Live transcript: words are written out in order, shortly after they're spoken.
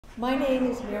My name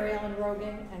is Mary Ellen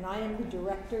Rogan, and I am the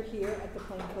director here at the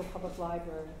Plainfield Public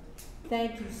Library.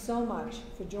 Thank you so much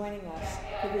for joining us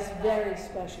for this very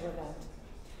special event.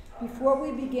 Before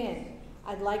we begin,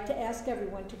 I'd like to ask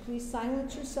everyone to please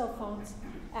silence your cell phones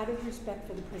out of respect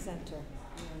for the presenter.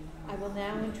 I will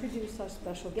now introduce our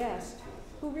special guest,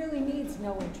 who really needs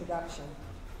no introduction.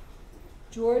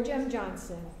 George M.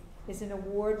 Johnson is an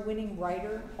award-winning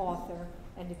writer, author,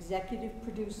 and executive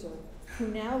producer who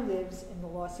now lives in the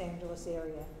Los Angeles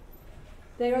area.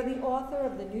 They are the author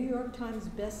of the New York Times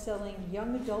best-selling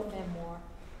young adult memoir,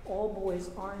 All Boys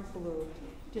Aren't Blue,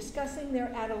 discussing their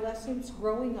adolescence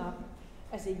growing up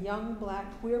as a young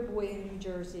black queer boy in New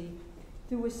Jersey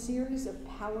through a series of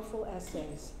powerful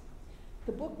essays.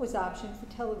 The book was optioned for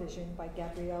television by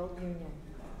Gabrielle Union.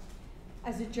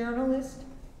 As a journalist,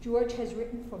 George has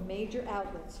written for major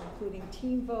outlets including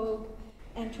Teen Vogue,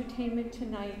 Entertainment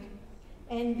Tonight,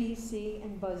 NBC,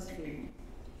 and BuzzFeed.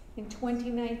 In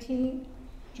 2019,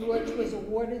 George was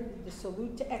awarded the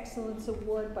Salute to Excellence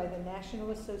Award by the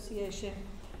National Association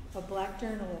of Black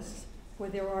Journalists for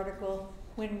their article,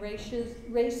 When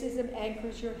Racism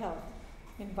Anchors Your Health,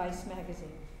 in Vice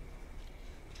magazine.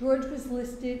 George was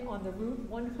listed on the Root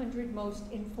 100 Most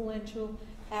Influential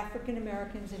African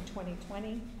Americans in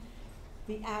 2020,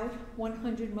 the Out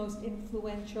 100 Most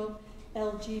Influential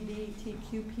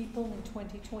LGBTQ People in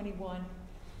 2021,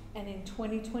 and in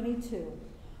 2022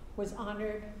 was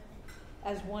honored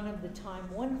as one of the Time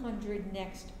 100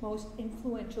 Next Most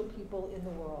Influential People in the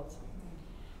World.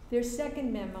 Their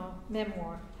second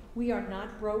memoir, We Are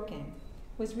Not Broken,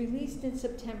 was released in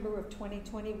September of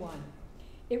 2021.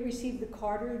 It received the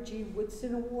Carter G.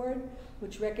 Woodson Award,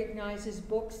 which recognizes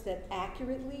books that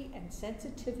accurately and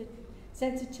sensitively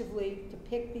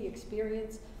depict the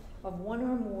experience of one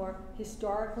or more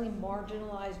historically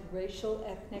marginalized racial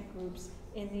ethnic groups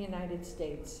in the United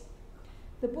States.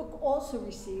 The book also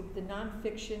received the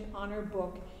Nonfiction Honor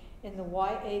Book in the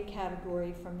YA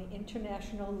category from the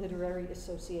International Literary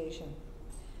Association.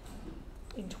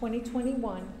 In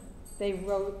 2021, they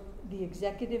wrote the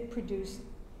executive produced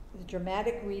the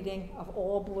dramatic reading of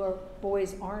All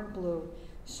Boys Aren't Blue,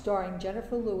 starring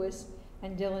Jennifer Lewis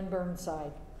and Dylan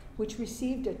Burnside, which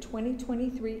received a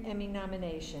 2023 Emmy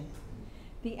nomination.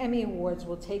 The Emmy Awards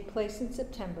will take place in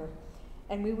September,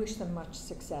 and we wish them much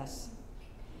success.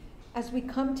 As we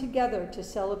come together to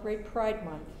celebrate Pride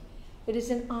Month, it is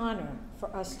an honor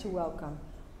for us to welcome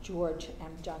George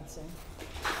M. Johnson.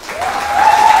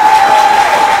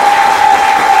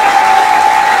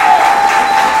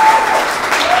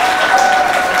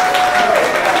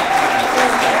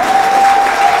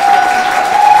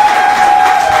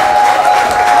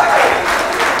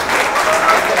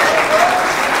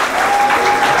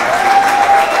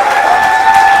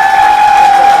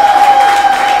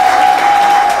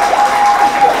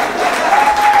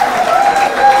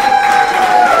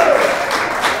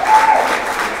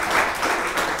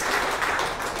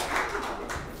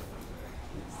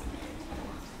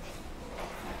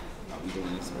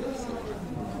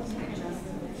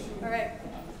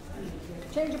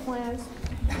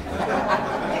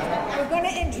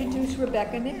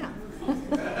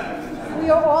 We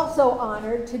are also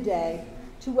honored today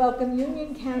to welcome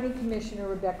Union County Commissioner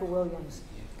Rebecca Williams,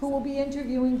 who will be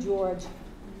interviewing George.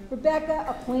 Rebecca,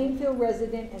 a Plainfield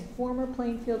resident and former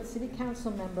Plainfield City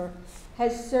Council member,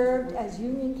 has served as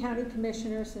Union County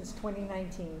Commissioner since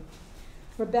 2019.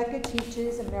 Rebecca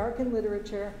teaches American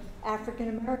literature,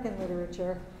 African American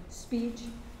literature, speech,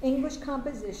 English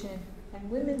composition, and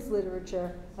women's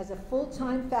literature as a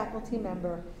full-time faculty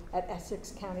member at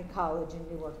Essex County College in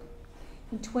Newark.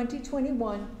 In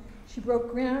 2021, she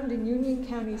broke ground in Union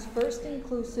County's first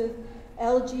inclusive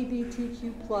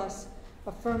LGBTQ+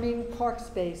 affirming park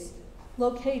space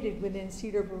located within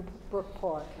Cedar Brook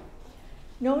Park.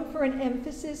 Known for an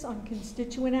emphasis on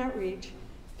constituent outreach,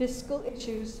 fiscal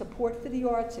issues, support for the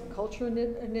arts and cultural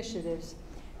initiatives,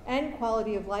 and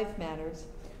quality of life matters,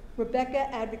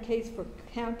 Rebecca advocates for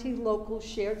county local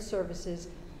shared services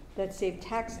that save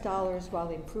tax dollars while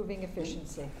improving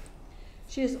efficiency.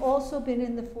 She has also been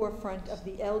in the forefront of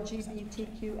the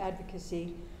LGBTQ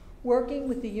advocacy, working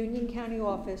with the Union County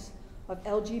Office of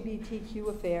LGBTQ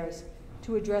Affairs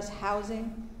to address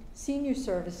housing, senior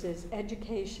services,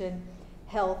 education,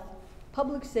 health,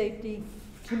 public safety,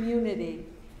 community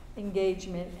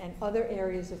engagement, and other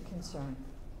areas of concern.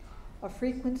 A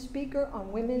frequent speaker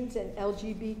on women's and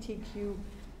LGBTQ+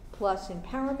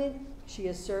 empowerment, she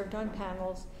has served on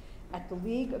panels at the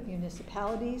League of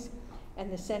Municipalities and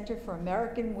the Center for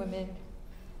American Women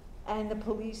and the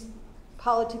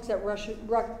Politics at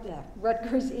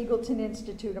Rutgers Eagleton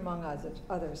Institute, among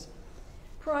others.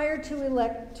 Prior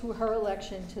to her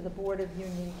election to the Board of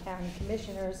Union County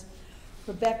Commissioners,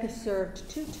 Rebecca served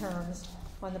 2 terms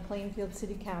on the Plainfield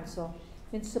City Council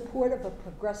in support of a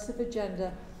progressive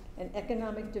agenda and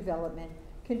economic development,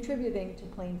 contributing to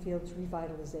Plainfield's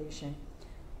revitalization.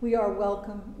 We are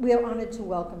honored to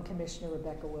welcome Commissioner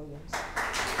Rebecca Williams.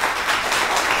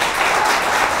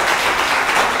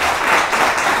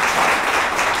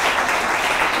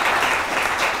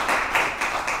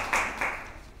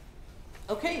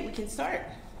 Okay, we can start.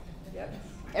 Yep.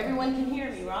 Everyone can hear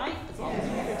me, right? As long as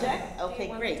we project? Okay,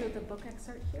 great. Do the book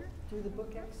excerpt here? Do the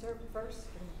book excerpt first.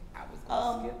 I was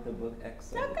going to skip the book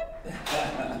excerpt.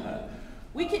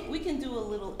 Okay. We can do a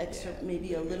little excerpt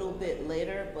maybe a little bit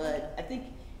later, but I think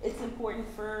it's important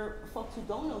for folks who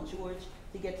don't know George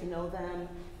to get to know them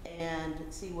and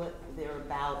see what they're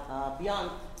about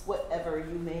beyond whatever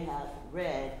you may have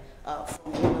read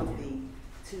from one of the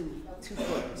two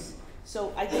books.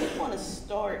 So I did want to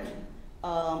start,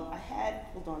 I had,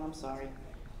 hold on, I'm sorry,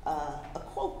 a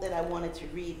quote that I wanted to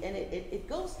read, and it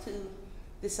goes to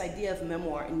this idea of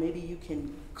memoir, and maybe you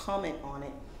can comment on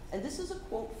it. And this is a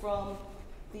quote from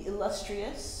the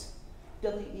illustrious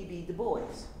W.E.B. Du Bois,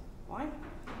 right?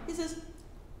 He says,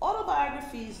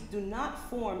 autobiographies do not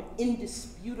form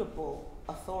indisputable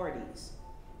authorities.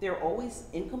 They're always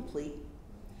incomplete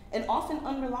and often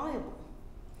unreliable.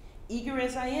 Eager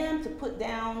as I am to put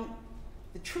down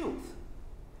the truth,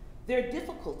 there are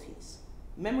difficulties.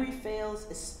 Memory fails,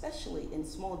 especially in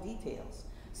small details,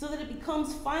 so that it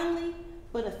becomes finally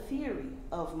but a theory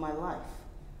of my life.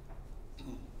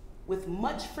 With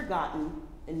much forgotten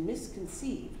and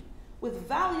misconceived, with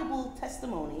valuable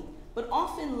testimony, but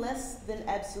often less than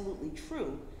absolutely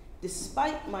true,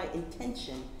 despite my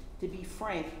intention to be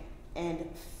frank and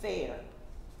fair.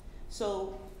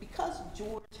 So, because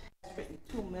George has written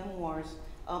 2 memoirs,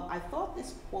 I thought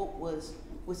this quote was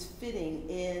fitting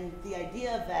in the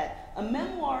idea that a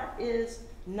memoir is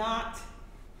not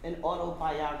an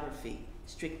autobiography,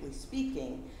 strictly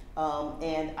speaking,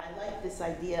 and I like this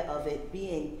idea of it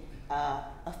being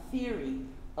a theory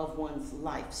of one's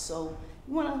life. So,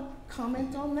 you want to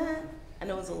comment on that? I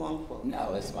know it's a long quote.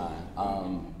 No, it's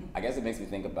fine. I guess it makes me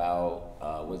think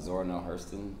about what Zora Neale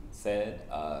Hurston said.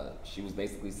 She was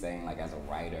basically saying, like, as a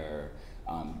writer,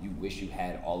 you wish you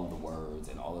had all of the words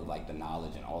and all of like the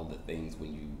knowledge and all of the things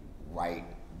when you write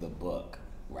the book,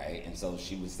 right? And so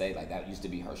she would say like that used to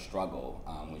be her struggle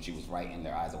when she was writing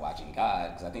Their Eyes Are Watching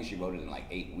God, because I think she wrote it in like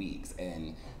 8 weeks,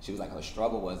 and she was like her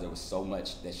struggle was there was so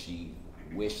much that she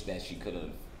wished that she could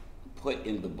have put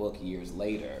in the book years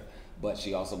later. But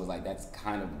she also was like, that's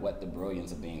kind of what the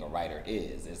brilliance of being a writer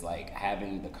is. It's like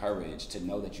having the courage to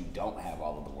know that you don't have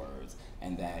all of the words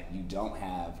and that you don't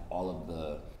have all of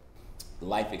the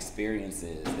life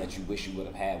experiences that you wish you would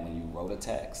have had when you wrote a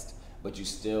text, but you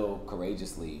still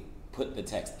courageously put the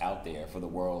text out there for the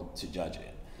world to judge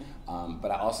it.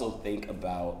 But I also think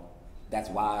about, that's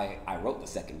why I wrote the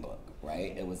second book,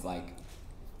 right? It was like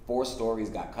 4 stories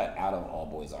got cut out of All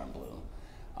Boys Aren't Blue.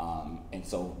 And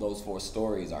so those 4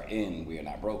 stories are in We Are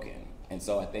Not Broken. And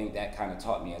so I think that kind of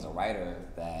taught me as a writer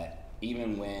that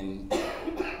even when,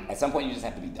 at some point you just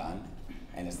have to be done.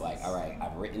 And it's like, all right,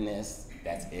 I've written this,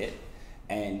 that's it.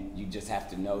 And you just have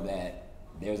to know that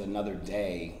there's another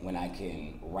day when I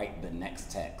can write the next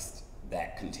text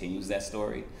that continues that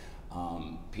story.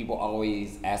 People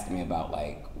always ask me about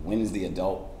like, when is the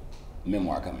adult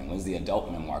memoir coming? When's the adult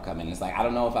memoir coming? It's like, I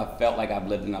don't know if I felt like I've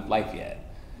lived enough life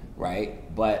yet,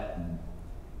 right? But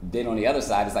then on the other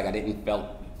side, it's like I didn't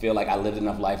feel like I lived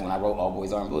enough life when I wrote All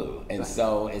Boys Aren't Blue. And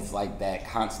so it's like that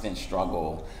constant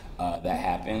struggle that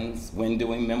happens when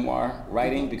doing memoir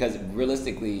writing, because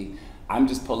realistically, I'm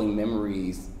just pulling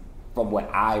memories from what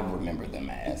I remember them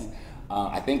as.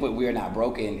 I think with We're Not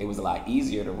Broken, it was a lot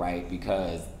easier to write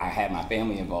because I had my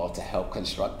family involved to help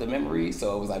construct the memory.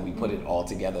 So it was like we put it all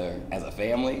together as a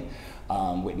family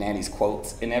with Nanny's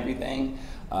quotes and everything.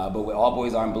 But with All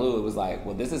Boys Aren't Blue, it was like,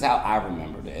 well, this is how I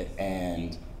remembered it.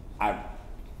 And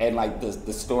like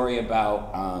the story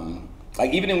about,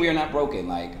 like even in We're Not Broken,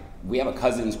 like we have a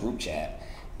cousins group chat,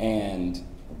 and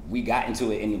we got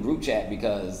into it in the group chat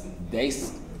because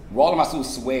Raul and Masu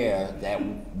swear that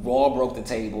Raul broke the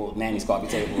table, Nanny's coffee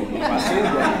table, and Masu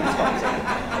broke Nanny's coffee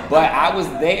table. But I was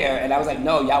there, and I was like,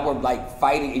 no, y'all were like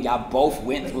fighting, and y'all both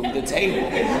went through the table.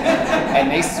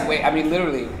 And they swear, I mean,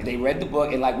 literally, they read the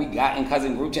book, and like we got in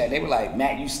cousin group chat, they were like,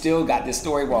 Matt, you still got this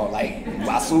story wrong. Like,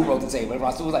 Masu broke the table. And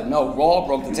Masu was like, no, Raul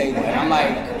broke the table. And I'm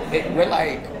like, we're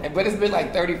like, but it's been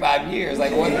like 35 years.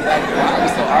 Like, why are we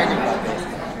still arguing about this?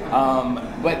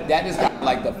 But that is kind of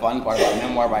like the fun part about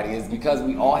memoir writing, is because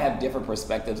we all have different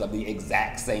perspectives of the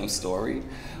exact same story.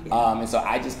 And so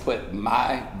I just put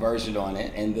my version on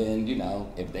it, and then, you know,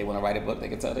 if they want to write a book, they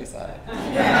can tell their side.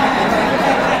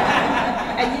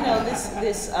 And you know,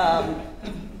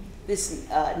 this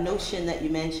notion that you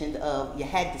mentioned of you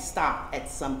had to stop at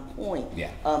some point.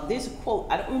 Yeah. There's a quote,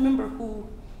 I don't remember who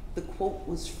the quote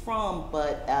was from,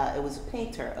 but it was a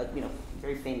painter, you know,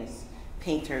 very famous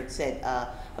painter. It said,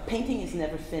 a painting is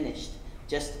never finished,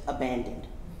 just abandoned.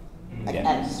 Yeah.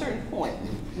 At a certain point,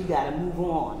 you gotta move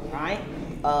on, right?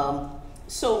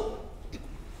 So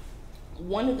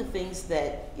one of the things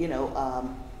that, you know,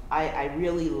 I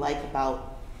really like about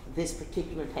this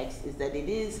particular text is that it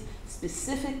is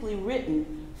specifically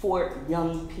written for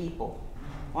young people,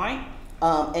 right?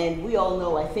 And we all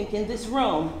know, I think in this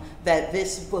room, that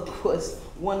this book was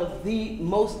one of the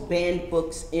most banned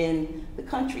books in the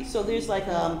country. So there's like,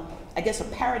 I guess, a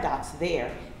paradox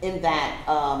there, in that,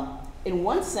 in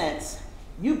one sense,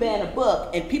 you ban a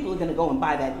book and people are gonna go and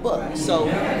buy that book. So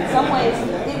in some ways,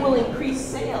 it will increase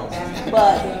sales.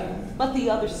 But the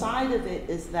other side of it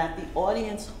is that the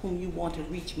audience whom you want to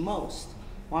reach most,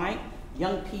 right?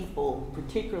 Young people,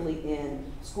 particularly in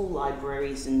school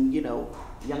libraries and, you know,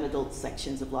 young adult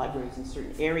sections of libraries in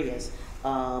certain areas,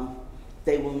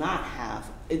 they will not have,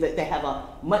 they have a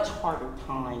much harder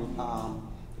time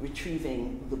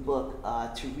retrieving the book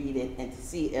to read it and to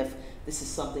see if this is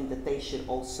something that they should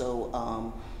also,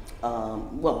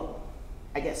 well,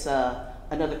 I guess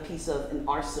another piece of an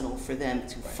arsenal for them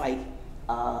to fight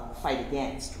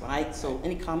against, right? So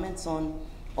any comments on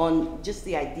just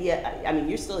the idea? I mean,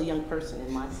 you're still a young person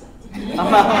in my sense,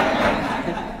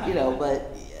 you know,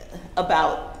 but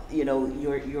about, you know,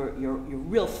 your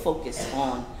real focus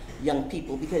on young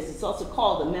people, because it's also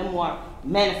called a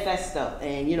memoir-manifesto,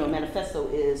 and you know, manifesto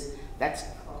is that's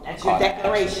your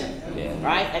declaration, yeah,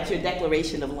 right? That's your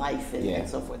declaration of life and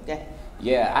so forth.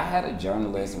 Yeah, I had a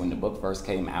journalist when the book first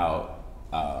came out.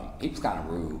 He was kind of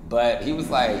rude, but he was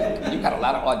like, you got a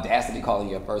lot of audacity calling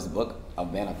your first book a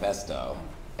manifesto.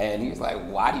 And he was like,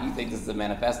 why do you think this is a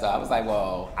manifesto? I was like,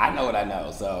 well, I know what I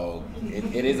know, so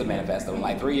it is a manifesto. And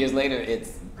like 3 years later,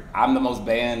 I'm the most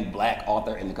banned Black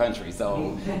author in the country.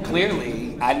 So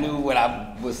clearly, I knew what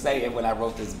I was saying when I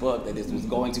wrote this book, that this was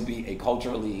going to be a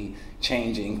culturally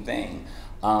changing thing.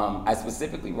 I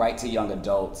specifically write to young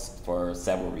adults for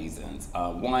several reasons.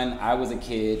 One, I was a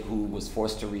kid who was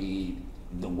forced to read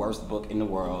the worst book in the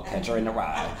world, Catcher in the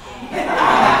Rye.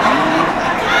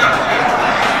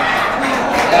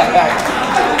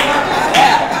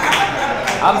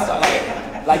 I'm sorry.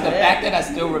 Like the fact that I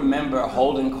still remember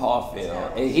Holden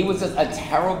Caulfield, he was just a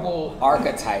terrible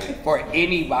archetype for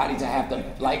anybody to have to,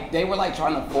 like, they were like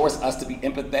trying to force us to be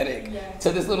empathetic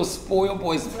to this little spoiled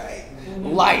boy's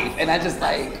life. And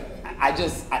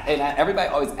everybody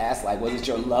always asks, like, was it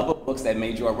your love of books that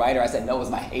made you a writer? I said, no, it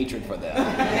was my hatred for them.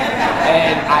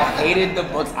 And I hated the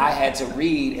books I had to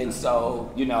read. And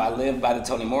so, you know, I live by the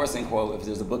Toni Morrison quote, if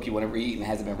there's a book you want to read and it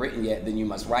hasn't been written yet, then you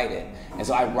must write it. And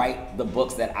so I write the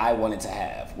books that I wanted to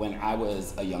have when I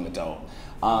was a young adult.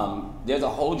 There's a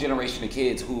whole generation of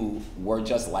kids who were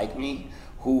just like me,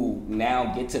 who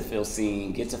now get to feel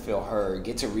seen, get to feel heard,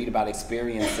 get to read about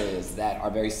experiences that are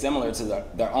very similar to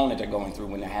their own that they're going through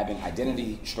when they're having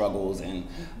identity struggles and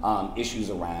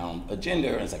issues around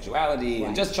gender and sexuality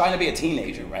and just trying to be a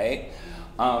teenager, right?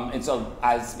 And so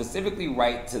I specifically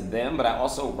write to them, but I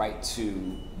also write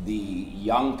to the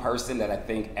young person that I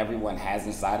think everyone has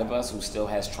inside of us who still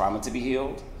has trauma to be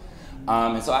healed.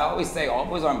 And so I always say All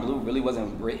Boys Aren't Blue really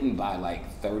wasn't written by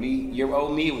like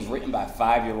 30-year-old me. It was written by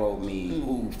 5-year-old me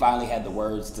who finally had the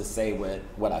words to say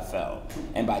what I felt.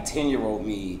 And by 10-year-old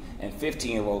me and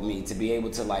 15-year-old me to be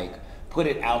able to like put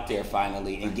it out there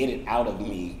finally and get it out of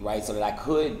me, right? So that I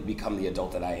could become the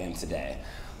adult that I am today.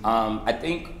 I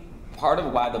think part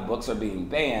of why the books are being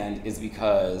banned is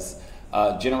because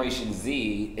Generation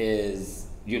Z is,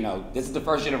 you know, this is the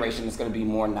first generation that's going to be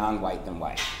more non-white than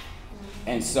white.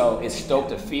 And so it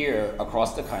stoked a fear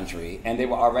across the country, and they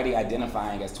were already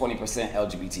identifying as 20%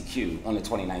 LGBTQ on the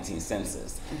 2019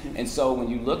 census. And so when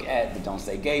you look at the Don't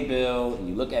Say Gay bill, and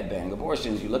you look at banning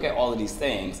abortions, you look at all of these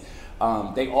things,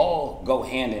 they all go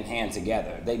hand in hand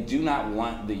together. They do not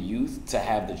want the youth to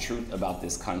have the truth about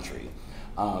this country.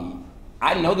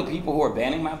 I know the people who are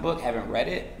banning my book haven't read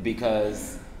it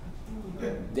because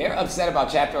they're upset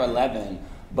about chapter 11,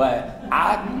 but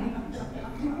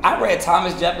I read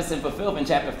Thomas Jefferson for Filth in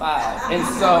chapter 5, and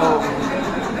so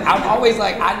I'm always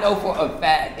like, I know for a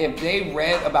fact, if they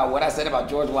read about what I said about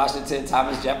George Washington,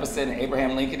 Thomas Jefferson, and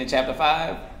Abraham Lincoln in chapter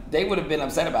 5, they would have been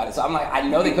upset about it. So I'm like, I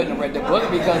know they couldn't have read the book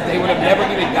because they would have never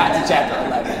even got to chapter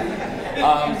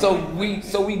 11.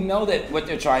 So we know that what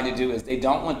they're trying to do is they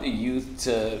don't want the youth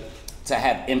to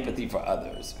have empathy for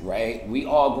others, right? We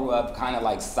all grew up kind of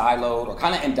like siloed or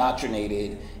kind of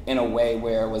indoctrinated in a way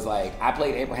where it was like, I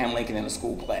played Abraham Lincoln in a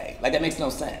school play. Like, that makes no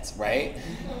sense, right?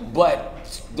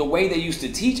 But the way they used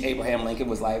to teach Abraham Lincoln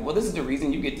was like, well, this is the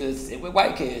reason you get to sit with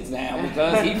white kids now,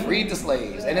 because he freed the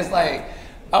slaves. And it's like,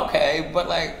 okay, but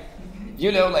like,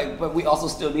 you know, like, but we also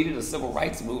still needed a civil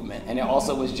rights movement, and there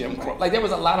also was Jim Crow. Like, there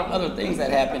was a lot of other things that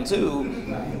happened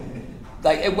too.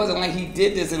 Like, it wasn't like he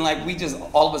did this and like we just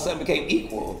all of a sudden became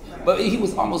equal. But he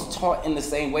was almost taught in the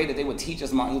same way that they would teach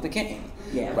us Martin Luther King.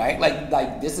 Yeah. Right?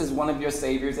 Like this is one of your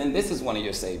saviors and this is one of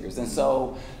your saviors. And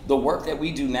so the work that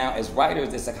we do now as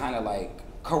writers is to kind of like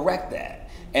correct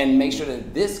that and make sure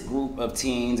that this group of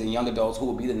teens and young adults who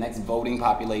will be the next voting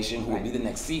population, who will be the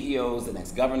next CEOs, the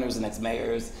next governors, the next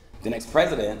mayors, the next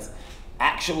presidents,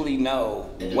 actually know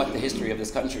what the history of this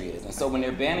country is. And so when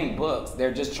they're banning books,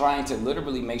 they're just trying to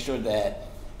literally make sure that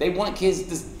they want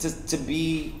kids to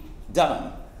be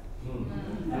dumb.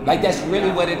 Like, that's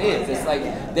really what it is. It's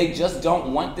like they just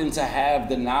don't want them to have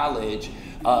the knowledge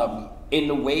in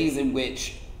the ways in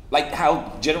which, like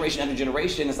how generation after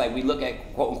generation, it's like we look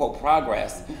at quote unquote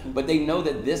progress, but they know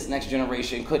that this next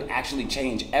generation could actually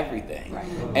change everything. Right.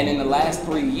 And in the last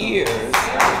 3 years, you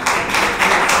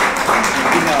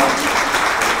know,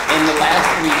 in the last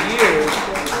 3 years,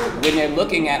 when they're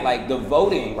looking at like the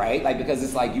voting, right? Like, because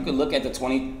it's like you could look at the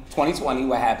 2020,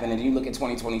 what happened, and then you look at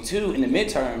 2022 in the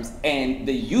midterms, and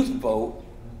the youth vote,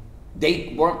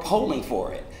 they weren't polling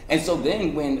for it. And so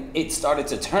then when it started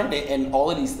to turn it and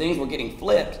all of these things were getting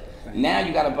flipped, now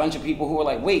you got a bunch of people who are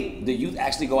like, wait, the youth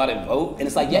actually go out and vote? And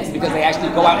it's like, yes, because they actually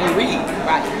go out and read,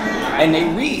 right? And they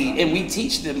read, and we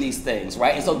teach them these things,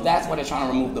 right? And so that's why they're trying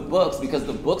to remove the books, because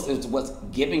the books is what's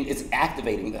giving, it's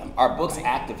activating them. Our books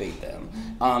activate them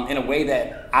in a way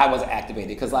that I was activated.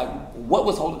 Because like, what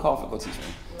was Holden Caulfield go teach me?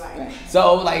 Right.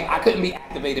 So like, I couldn't be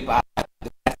activated by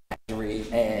the factory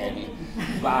and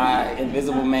by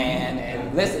Invisible Man,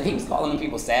 and listen, he was calling them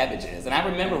people savages. And I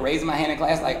remember raising my hand in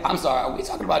class like, I'm sorry, are we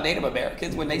talking about Native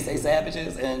Americans when they say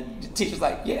savages? And the teacher's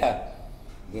like, yeah.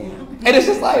 And it's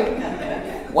just like,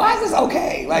 why is this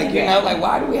okay? Like, you know, like,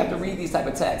 why do we have to read these type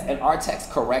of texts? And our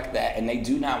texts correct that, and they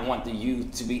do not want the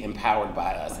youth to be empowered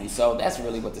by us. And so that's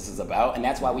really what this is about, and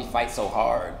that's why we fight so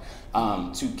hard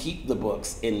to keep the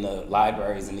books in the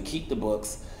libraries and to keep the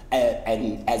books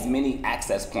and as many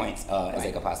access points as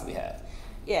they could possibly have.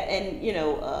 Yeah, and you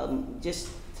know, just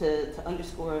to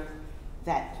underscore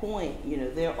that point, you know,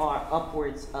 there are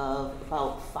upwards of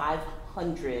about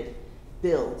 500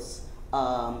 bills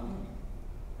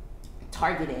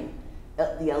targeting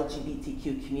the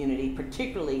LGBTQ community,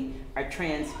 particularly our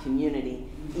trans community,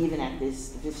 even at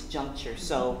this juncture.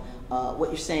 So what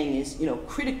you're saying is, you know,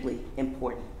 critically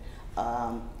important.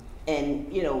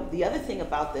 And you know, the other thing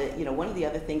about one of the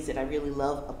other things that I really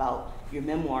love about your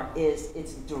memoir is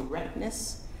its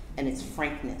directness and its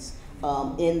frankness.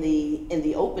 In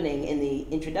the opening, in the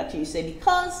introduction, you say,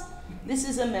 because this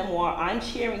is a memoir, I'm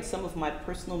sharing some of my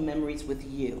personal memories with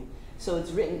you. So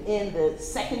it's written in the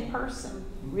second person,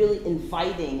 really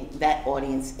inviting that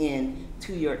audience in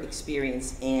to your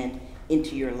experience and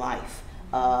into your life.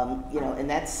 You know, and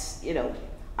that's, you know,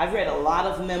 I've read a lot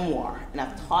of memoir and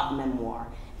I've taught memoir,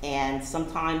 and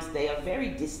sometimes they are very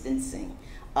distancing,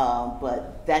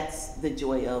 but that's the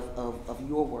joy of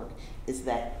your work, is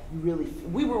that you really,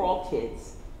 we were all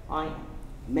kids, right?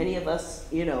 Many of us,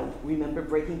 you know, remember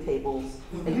breaking tables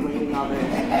and blaming others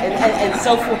and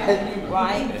so forth,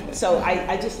 right? So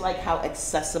I just like how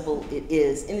accessible it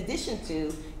is, in addition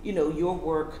to, you know, your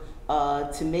work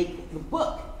to make the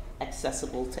book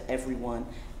accessible to everyone.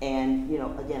 And you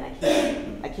know, again,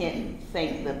 I can't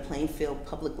thank the Plainfield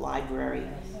Public Library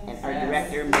and our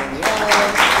director, Marianne, and the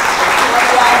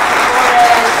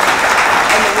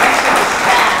rest of the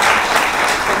staff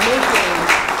for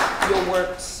making your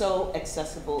work so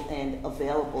accessible and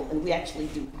available. And we actually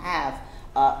do have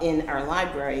in our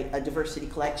library a diversity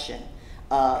collection,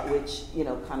 which, you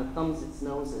know, kind of thumbs its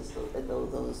noses at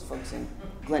those folks in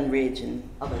Glen Ridge and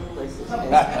other places,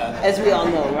 as we all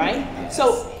know, right?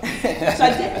 So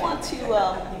I did want to,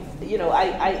 you know,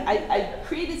 I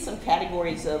created some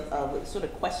categories of sort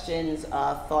of questions,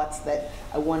 thoughts that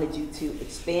I wanted you to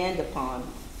expand upon.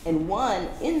 And one,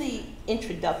 in the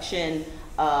introduction,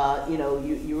 you know,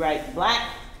 you write Black,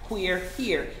 queer,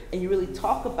 here, and you really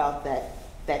talk about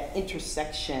that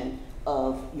intersection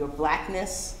of your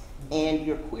Blackness and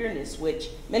your queerness, which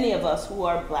many of us who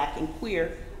are Black and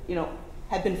queer, you know,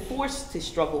 have been forced to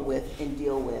struggle with and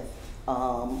deal with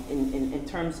in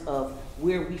terms of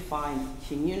where we find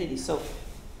community. So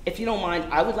if you don't mind,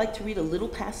 I would like to read a little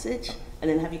passage and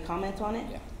then have you comment on it.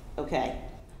 Yeah. Okay.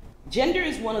 Gender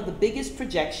is one of the biggest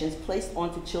projections placed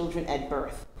onto children at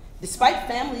birth, despite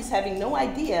families having no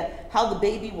idea how the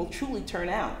baby will truly turn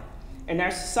out. In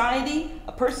our society,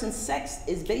 a person's sex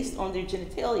is based on their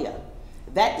genitalia.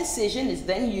 That decision is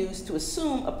then used to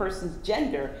assume a person's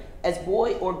gender as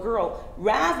boy or girl,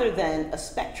 rather than a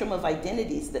spectrum of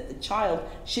identities that the child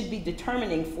should be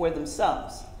determining for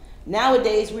themselves.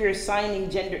 Nowadays, we are assigning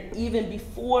gender even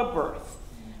before birth.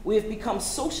 We have become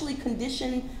socially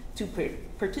conditioned to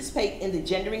participate in the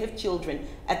gendering of children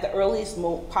at the earliest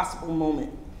possible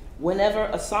moment, whenever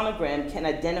a sonogram can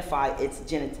identify its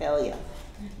genitalia.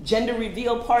 Gender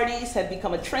reveal parties have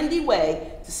become a trendy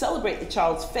way to celebrate the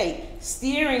child's fate,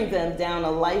 steering them down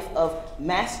a life of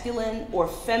masculine or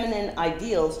feminine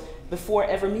ideals before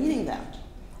ever meeting them.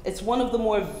 It's one of the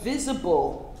more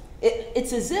visible,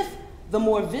 it's as if the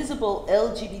more visible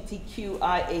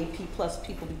LGBTQIA+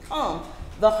 people become,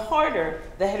 the harder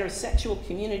the heterosexual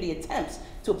community attempts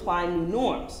to apply new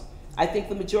norms. I think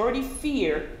the majority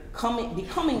fear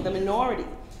becoming the minority,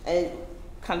 and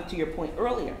kind of to your point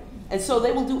earlier. And so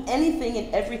they will do anything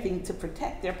and everything to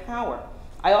protect their power.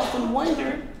 I often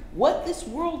wonder what this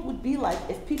world would be like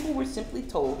if people were simply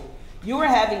told, you are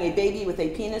having a baby with a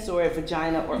penis or a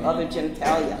vagina or other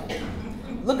genitalia.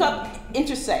 Look up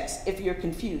intersex if you're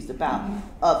confused about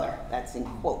other, that's in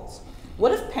quotes.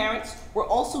 What if parents were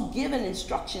also given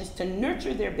instructions to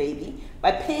nurture their baby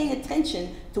by paying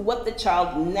attention to what the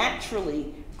child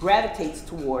naturally gravitates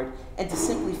toward and to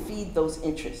simply feed those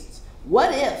interests?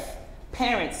 What if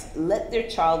parents let their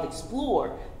child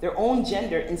explore their own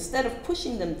gender instead of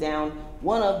pushing them down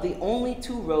one of the only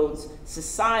two roads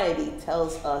society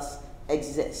tells us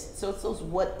exist? So it's those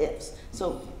what ifs.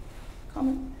 So,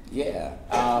 comment? Yeah,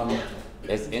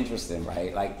 it's interesting,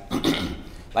 right? Like,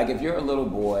 like if you're a little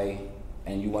boy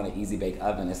and you want an easy bake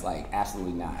oven, it's like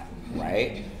absolutely not,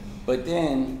 right? But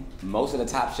then most of the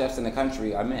top chefs in the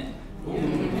country are men.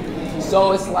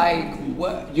 So it's like,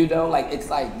 what, you know, like it's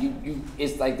like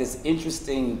it's like this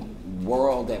interesting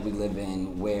world that we live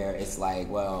in where it's like,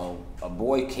 well, a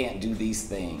boy can't do these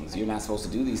things. You're not supposed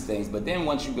to do these things. But then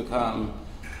once you become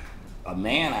a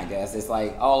man, I guess, it's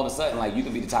like all of a sudden, like you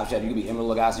can be the top chef, you can be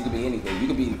Emerald Lagasse, you can be anything. You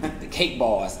can be the cake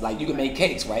boss, like you can make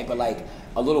cakes, right? But like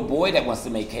a little boy that wants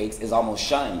to make cakes is almost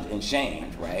shunned and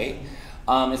shamed, right?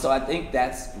 And so I think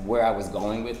that's where I was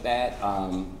going with that.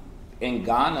 In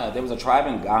Ghana, there was a tribe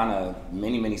in Ghana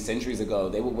many centuries ago.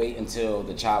 They would wait until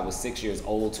the child was 6 years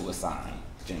old to assign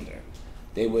gender.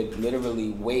 They would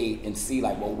literally wait and see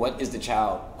like, well, what is the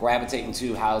child gravitating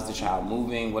to? How is the child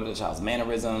moving? What are the child's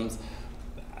mannerisms?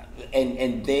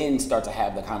 And then start to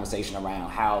have the conversation around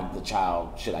how the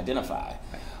child should identify.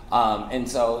 And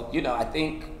so, you know, I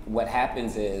think what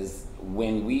happens is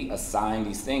when we assign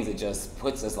these things, it just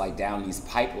puts us like down these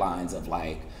pipelines of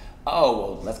like, oh,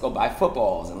 well, let's go buy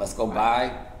footballs and let's go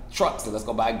buy trucks and let's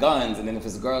go buy guns. And then if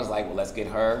it's a girl, it's like, well, let's get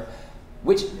her,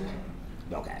 which,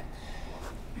 okay.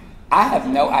 I have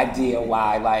no idea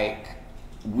why, like,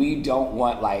 we don't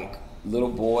want like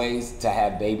little boys to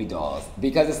have baby dolls,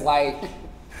 because it's like,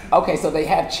 okay, so they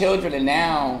have children and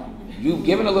now you've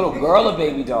given a little girl a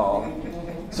baby doll.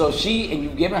 So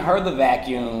you've given her the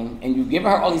vacuum and you've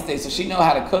given her all these things. So she know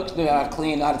how to cook, know how to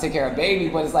clean, know how to take care of baby,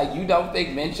 but it's like, you don't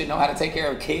think men should know how to take care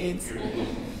of kids?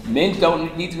 Men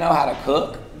don't need to know how to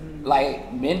cook.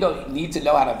 Like, men don't need to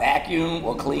know how to vacuum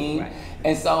or clean. Right.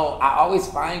 And so I always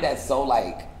find that so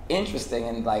like interesting.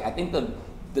 And like, I think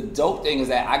the dope thing is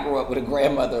that I grew up with a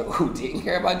grandmother who didn't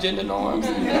care about gender norms.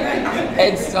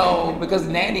 And so, because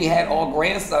Nanny had all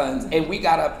grandsons, and we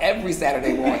got up every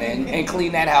Saturday morning and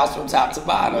cleaned that house from top to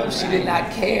bottom. She did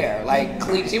not care. Like,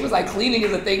 she was like, cleaning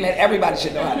is a thing that everybody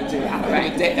should know how to do. I don't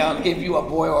give a damn if you a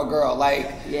boy or a girl. Like,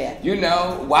 yeah. You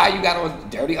know, why you got on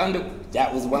dirty underwear?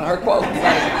 That was one of her quotes.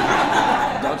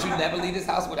 Like, don't you never leave this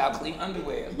house without clean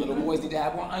underwear. Little boys need to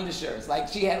have on undershirts. Like,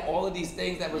 she had all of these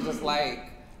things that was just like,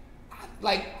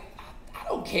 I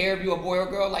don't care if you're a boy or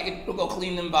girl, like, if you go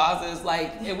clean them vases,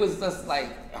 like, it was just,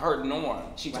 like, her norm.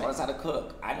 She taught us how to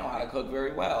cook. I know how to cook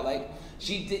very well. Like,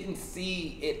 she didn't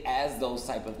see it as those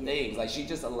type of things. Like, she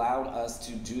just allowed us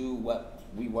to do what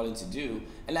we wanted to do.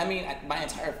 And I mean, my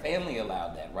entire family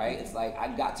allowed that, right? It's like, I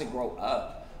got to grow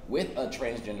up with a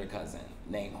transgender cousin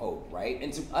named Hope, right?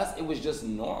 And to us, it was just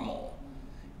normal.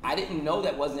 I didn't know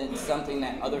that wasn't something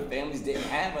that other families didn't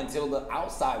have until the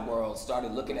outside world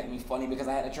started looking at me funny because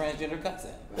I had a transgender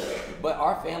cousin. But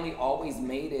our family always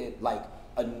made it like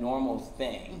a normal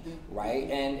thing, right?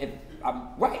 And if I'm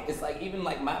right, it's like even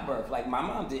like my birth, like my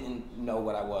mom didn't know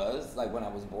what I was like when I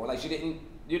was born, like she didn't,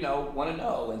 you know, want to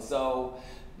know, and so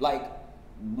like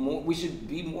we should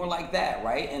be more like that,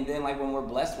 right? And then like when we're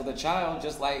blessed with a child,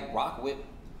 just rock with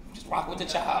the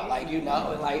child, like, you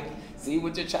know, and like see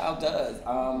what your child does.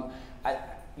 I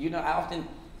often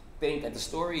think that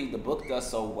the book does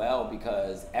so well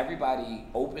because everybody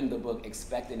opened the book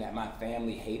expecting that my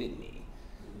family hated me.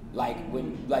 Like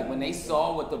when they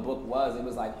saw what the book was, it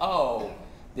was like, oh,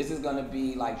 this is gonna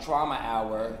be like trauma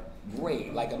hour,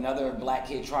 great, like another black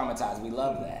kid traumatized, we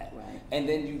love that. Right. And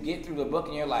then you get through the book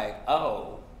and you're like,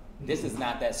 oh, this is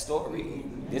not that story.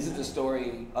 This is the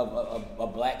story of a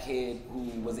black kid who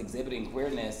was exhibiting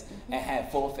queerness and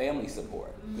had full family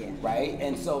support, right?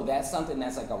 And so that's something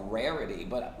that's like a rarity,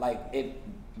 but like it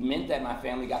meant that my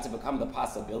family got to become the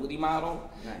possibility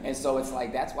model. Right. And so it's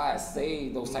like, that's why I say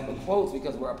those type of quotes,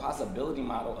 because we're a possibility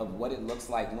model of what it looks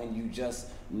like when you just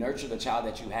nurture the child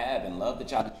that you have and love the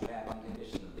child that you have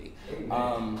unconditionally.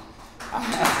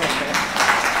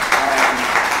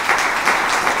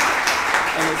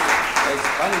 And it's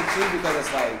funny too because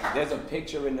it's like there's a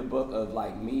picture in the book of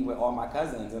like me with all my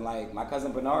cousins, and like my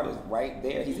cousin Bernard is right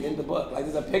there. He's in the book. Like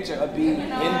there's a picture of me in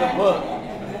the book.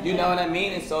 You know what I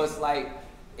mean? And so it's like,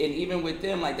 and even with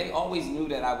them, like they always knew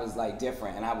that I was like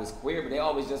different and I was queer, but they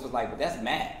always just was like, but that's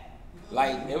Matt.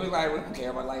 Like it was like we don't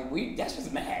care about like that's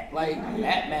just Matt. Like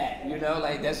Matt. You know,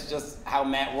 like that's just how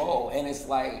Matt roll. And it's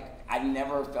like I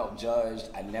never felt judged.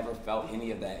 I never felt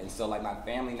any of that. And so like my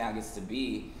family now gets to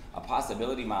be a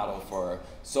possibility model for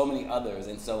so many others.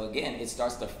 And so again, it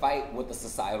starts to fight what the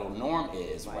societal norm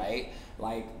is, right?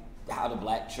 Like how the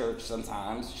black church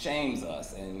sometimes shames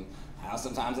us, and how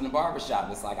sometimes in the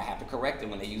barbershop it's like I have to correct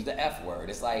them when they use the F word.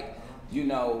 It's like, you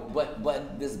know,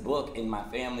 but this book in my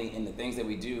family and the things that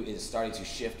we do is starting to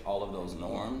shift all of those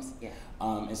norms. Yeah.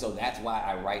 And so that's why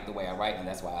I write the way I write, and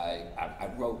that's why I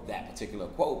wrote that particular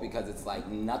quote, because it's like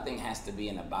nothing has to be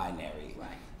in a binary. Right.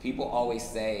 People always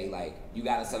say, like, you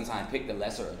gotta sometimes pick the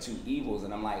lesser of two evils,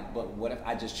 and I'm like, but what if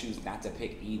I just choose not to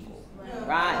pick evil?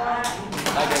 Right.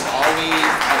 Like, there's always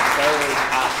a third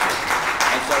option.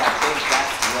 And so I think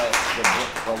that's what the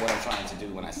book, or what I'm trying to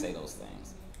do when I say those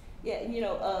things. Yeah, you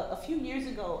know, a few years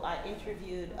ago, I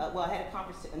interviewed, I had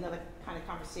another kind of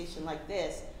conversation like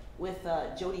this with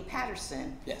Jodi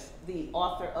Patterson, Yes. the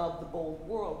author of The Bold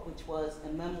World, which was a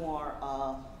memoir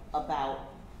about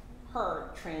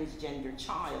her transgender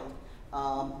child,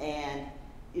 and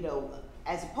you know,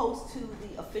 as opposed to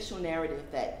the official narrative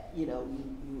that you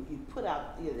put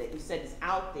out, that you said is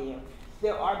out there,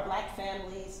 there are black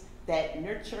families that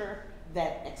nurture,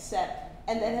 that accept,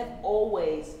 and that have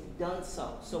always done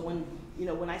so. So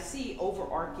when I see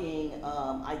overarching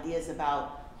ideas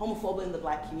about homophobia in the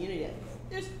black community,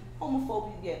 there's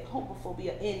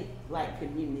homophobia in black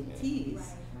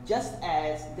communities, just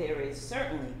as there is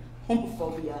certainly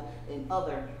homophobia in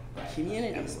other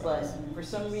communities. But for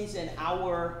some reason,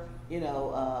 our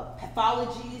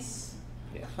pathologies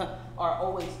are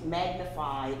always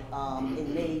magnified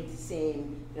and made to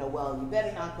seem, well, you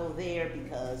better not go there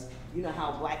because you know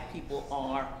how black people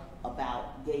are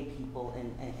about gay people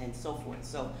and so forth.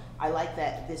 So I like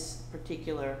that this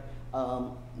particular,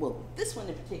 this one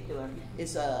in particular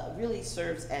is really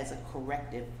serves as a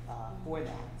corrective for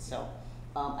that. So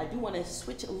I do want to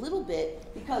switch a little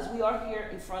bit because we are here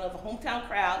in front of a hometown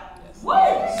crowd. Yes. Woo! So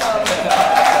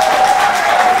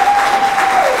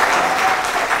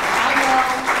I know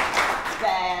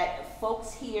that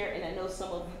folks here, and I know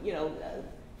some of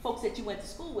folks that you went to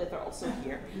school with are also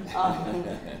here.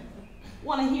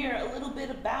 Want to hear a little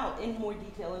bit about, in more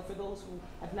detail, and for those who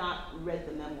have not read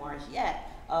the memoirs yet,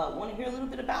 want to hear a little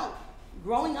bit about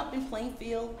growing up in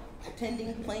Plainfield,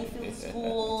 attending Plainfield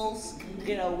schools,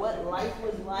 what life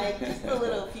was like, just a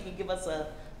little, if you could give us a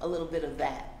little bit of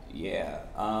that. Yeah,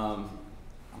 I'm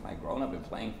like growing up in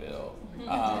Plainfield.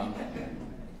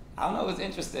 I don't know, it was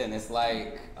interesting. It's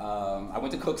like, I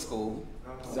went to cook school.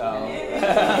 So, I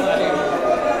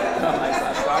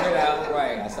started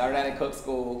out at cook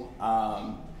school.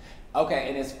 Okay,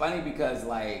 and it's funny because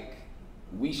like,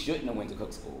 we shouldn't have went to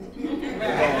cook school.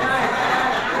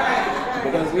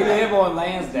 Because we live on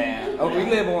Lansdowne, we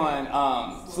live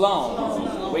on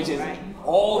Sloan, which is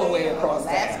all the way across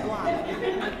town.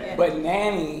 But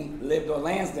Nanny lived on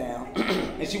Lansdowne,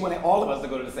 and she wanted all of us to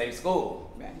go to the same school.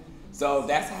 So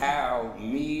that's how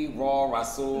me, Raul,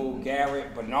 Rasul,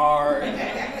 Garrett, Bernard,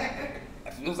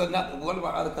 it was one of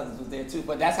our other cousins was there too,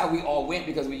 but that's how we all went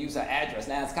because we used her address.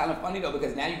 Now it's kind of funny though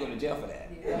because now you go to jail for that.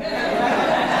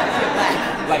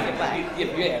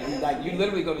 Like you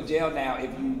literally go to jail now if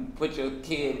you put your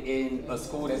kid in a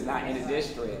school that's not in the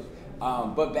district.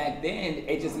 But back then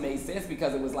it just made sense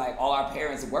because it was like all our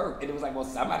parents worked and it was like, well,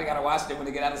 somebody got to watch them when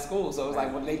they get out of school. So it was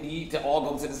like, well, they need to all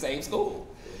go to the same school.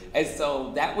 And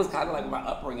so that was kind of like what my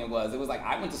upbringing was. It was like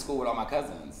I went to school with all my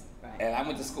cousins, and I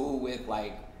went to school with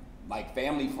like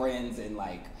family friends, and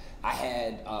like I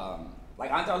had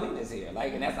like Aunt Darlene is here,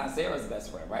 like, and that's not Sarah's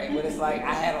best friend, right? But it's like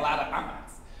I had a lot of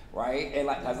aunts, right? And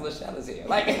like cousin Lachelle is here,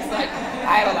 like it's like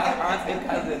I had a lot of aunts and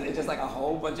cousins, and just like a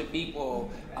whole bunch of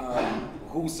people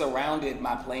who surrounded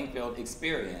my Plainfield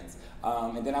experience.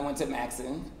 And then I went to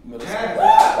Maxon Middle School.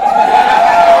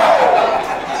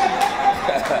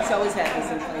 It's always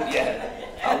happens in Plainfield. Yeah.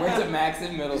 I went to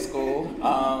Maxon Middle School,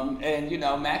 and you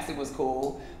know, Maxon was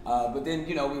cool, but then,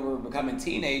 you know, we were becoming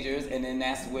teenagers, and then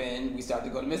that's when we started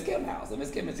to go to Miss Kim's house, and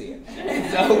Miss Kim is here.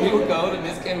 And so we would go to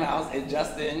Miss Kim's house, and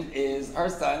Justin is her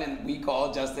son, and we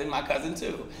called Justin my cousin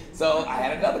too. So I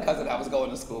had another cousin I was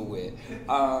going to school with.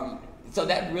 So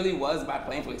that really was my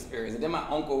Plainfield experience. And then my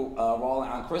uncle, Raul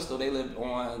and Aunt Crystal, they lived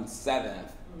on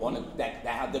 7th. On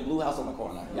the blue house on the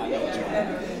corner. Y'all know what you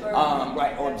want.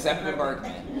 Right, on 7th and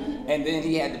Berkman. And then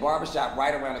he had the barbershop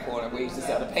right around the corner where he used to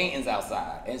sell the paintings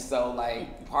outside. And so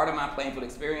like part of my Plainfield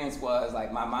experience was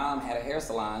like my mom had a hair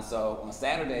salon, so on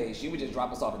Saturday she would just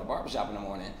drop us off at the barbershop in the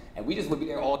morning and we just would be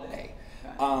there all day.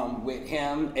 With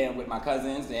him and with my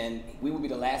cousins, and we would be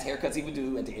the last haircuts he would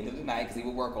do at the end of the night because he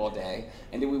would work all day,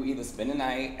 and then we would either spend the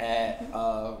night at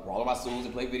Roll of Our Stools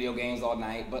and play video games all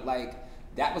night. But like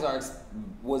that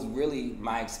was really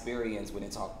my experience when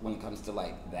it comes to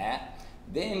like that.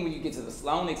 Then when you get to the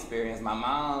Sloan experience, my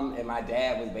mom and my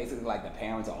dad was basically like the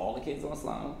parents of all the kids on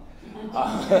Sloan.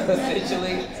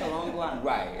 Essentially, it's a long block.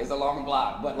 Right, it's a long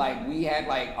block, but like we had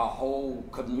like a whole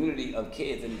community of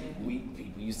kids, and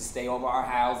people used to stay over our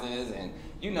houses, and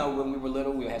you know, when we were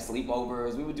little, we would have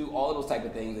sleepovers, we would do all of those type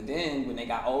of things, and then when they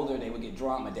got older, they would get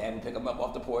drunk. My dad would pick them up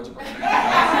off the porch and bring them out.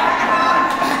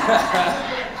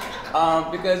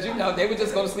 Because you know, they would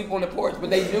just go to sleep on the porch,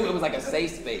 but they knew it was like a safe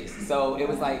space. So it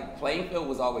was like Plainfield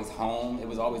was always home. It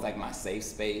was always like my safe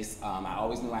space. I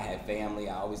always knew I had family.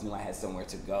 I always knew I had somewhere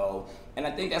to go. And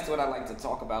I think that's what I like to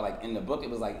talk about. Like in the book, it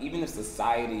was like even if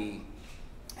society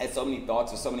had so many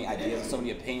thoughts or so many ideas or so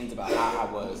many opinions about how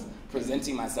I was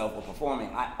presenting myself or performing,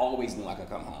 I always knew I could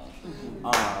come home.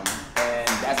 And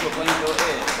that's what Plainfield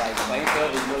is. Like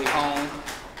Plainfield is really home.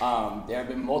 There have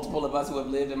been multiple of us who have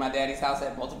lived in my daddy's house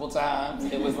at multiple times.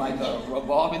 It was like a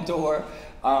revolving door.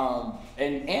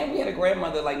 And we had a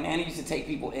grandmother, like Nanny used to take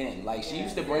people in. Like she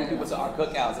used to bring people to our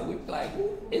cookouts and we'd be like, who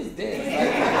is this?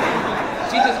 Like,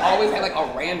 she just always had like a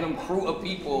random crew of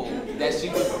people that she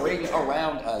would bring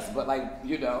around us. But like,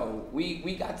 you know,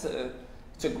 we got to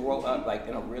grow up like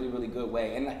in a really, really good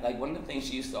way. And like one of the things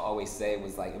she used to always say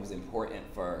was like, it was important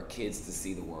for kids to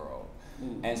see the world.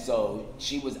 And so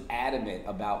she was adamant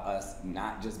about us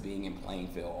not just being in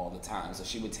Plainfield all the time. So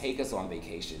she would take us on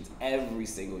vacations every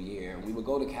single year. We would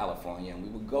go to California, and we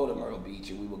would go to Myrtle Beach,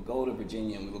 and we would go to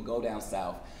Virginia, and we would go down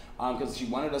south. Because she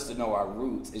wanted us to know our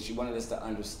roots, and she wanted us to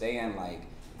understand like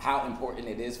how important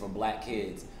it is for Black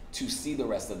kids to see the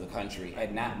rest of the country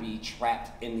and not be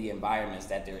trapped in the environments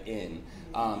that they're in,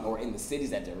 or in the cities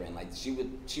that they're in. Like she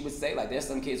would say, like there's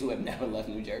some kids who have never left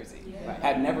New Jersey,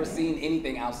 have never seen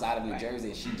anything outside of New Jersey,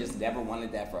 and she just never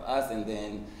wanted that for us. And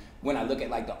then when I look at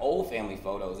like the old family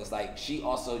photos, it's like she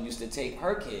also used to take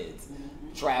her kids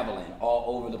traveling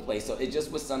all over the place. So it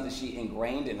just was something she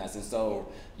ingrained in us. And so,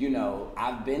 you know,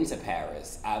 I've been to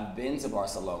Paris, I've been to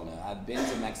Barcelona, I've been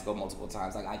to Mexico multiple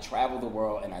times. Like I travel the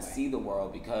world and I see the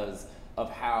world because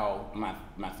of how my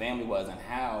family was, and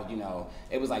how, you know,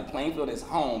 it was like Plainfield is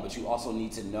home, but you also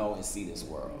need to know and see this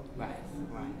world. Right.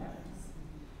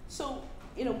 So,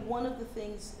 you know, one of the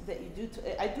things that you do,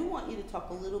 I do want you to talk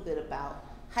a little bit about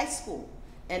high school.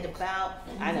 And about,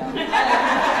 I know. Well,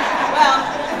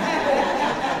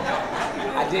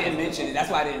 I didn't mention it. That's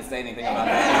why I didn't say anything about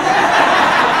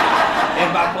that.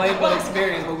 In my Plainfield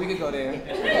experience, but we could go there.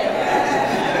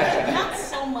 Not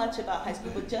so much about high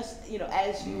school, but just, you know,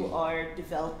 as you are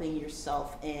developing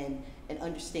yourself and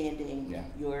understanding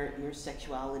your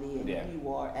sexuality and who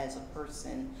you are as a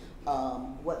person,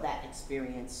 what that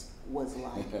experience was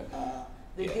like.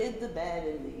 The good, the bad,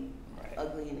 and the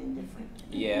ugly and indifferent.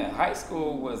 Yeah, high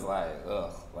school was like,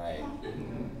 ugh, like,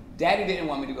 Daddy didn't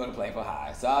want me to go to Plainfield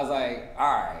High, so I was like,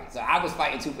 all right. So I was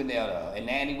fighting tooth and nail though, and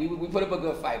Nanny, we put up a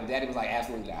good fight, but Daddy was like,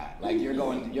 absolutely not. Like, you're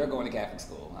going to Catholic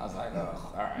school. I was like,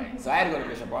 oh, all right. So I had to go to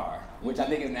Bishop R, which I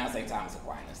think is now St. Thomas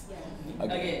Aquinas.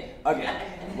 Again,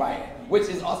 right. Which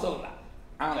is also,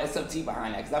 I don't know, there's some tea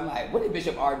behind that, because I'm like, what did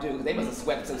Bishop R do? Because they must have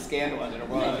swept some scandal under the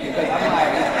rug. Because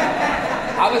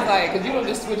I was like, because you don't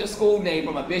just switch a school name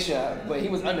from a bishop, but he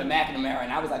was under McNamara,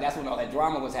 and I was like, that's when all that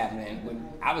drama was happening. When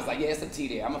I was like, yeah, it's some tea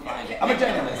there, I'm gonna find it. I'm a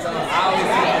journalist, so I always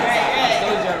I'm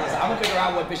still a journalist. I'm gonna figure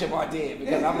out what Bishop R did,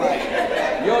 because I'm like,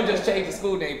 you don't just change the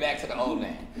school name back to the old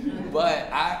name.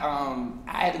 But I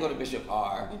had to go to Bishop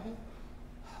R.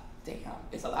 Damn,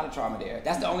 it's a lot of trauma there.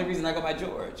 That's the only reason I go by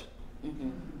George.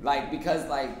 Like, because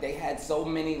like they had so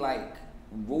many like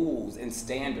rules and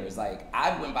standards. Like,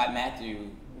 I went by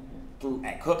Matthew through,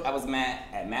 at Cook I was Matt,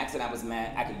 at Maxon I was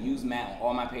Matt. I could use Matt on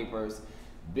all my papers.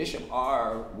 Bishop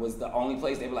R was the only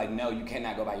place they were like, no, you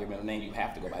cannot go by your middle name, you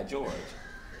have to go by George.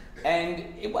 And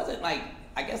it wasn't like,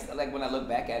 I guess like when I look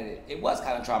back at it, it was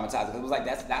kind of traumatizing, because it was like,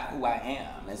 that's not who I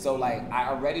am. And so like, I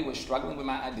already was struggling with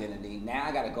my identity. Now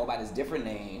I gotta go by this different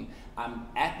name. I'm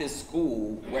at this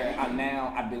school where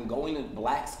I've been going to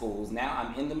black schools. Now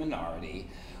I'm in the minority.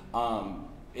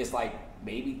 It's like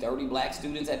maybe 30 black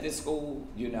students at this school,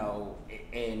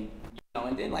 and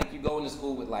then like you go into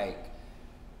school with like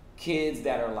kids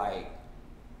that are like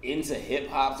into hip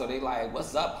hop, so they like,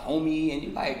 what's up, homie? And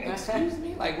you like, excuse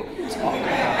me, like, what are you talking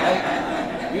about? Like,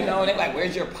 and they like,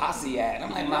 where's your posse at? And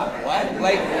I'm like, my what?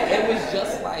 Like, it was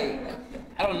just like,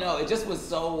 I don't know, it just was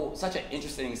such an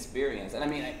interesting experience. And I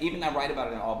mean, even I write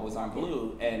about it in All Boys Aren't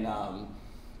Blue, and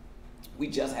we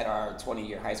just had our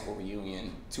 20-year high school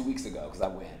reunion 2 weeks ago, because I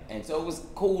went. And so it was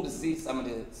cool to see some of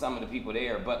the people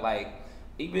there, but like,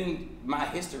 even my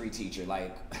history teacher,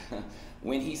 like,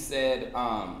 when he said,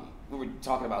 we were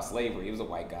talking about slavery, he was a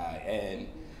white guy, and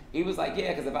he was like, yeah,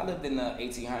 because if I lived in the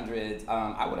 1800s,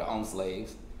 I would have owned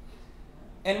slaves.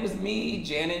 And it was me,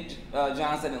 Janet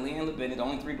Johnson, and Leanne LeBen, the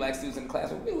only 3 black students in the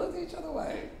class. We looked at each other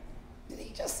like, did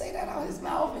he just say that out of his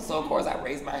mouth? And so of course I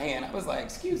raised my hand. I was like,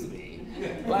 excuse me,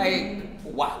 like,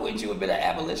 why wouldn't you have been an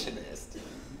abolitionist?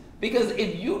 Because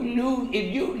if you know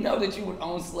that you would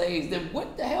own slaves, then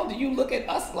what the hell do you look at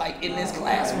us like in this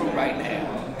classroom right now?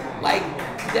 Like,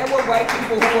 there were white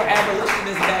people who were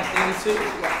abolitionists back then too.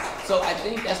 So I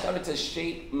think that started to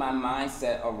shape my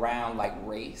mindset around like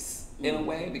race in a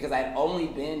way, because I'd only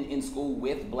been in school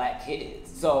with black kids.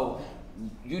 So,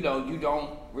 you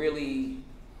don't really,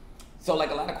 so like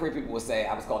a lot of queer people would say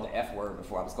I was called the F word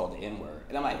before I was called the N word.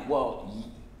 And I'm like, well,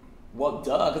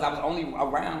 duh, because I was only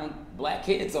around black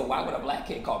kids, so why would a black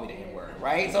kid call me the N word,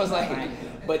 right? So it's like,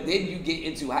 but then you get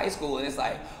into high school and it's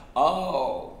like,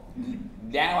 oh,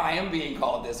 now I am being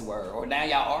called this word, or now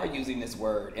y'all are using this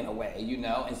word in a way,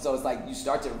 And so it's like you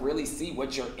start to really see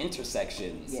what your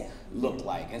intersections look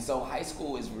like. And so high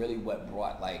school is really what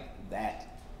brought like that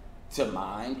to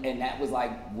mind. And that was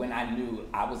like when I knew,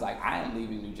 I was like, I am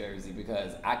leaving New Jersey,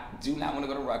 because I do not want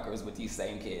to go to Rutgers with these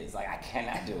same kids. Like, I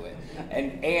cannot do it.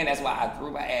 And that's why I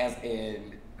threw my ass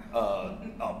in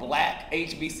a black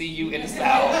HBCU in the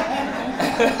South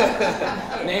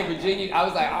named Virginia. I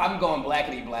was like, I'm going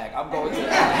blackity black. I'm going to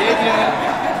Virginia.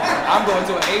 I'm going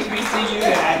to an HBCU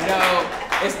that I know.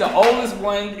 It's the oldest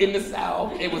one in the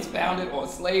South. It was founded on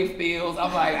slave fields.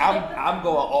 I'm like, I'm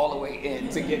going all the way in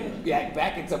to get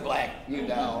back into black,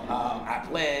 I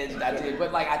pledged, I did.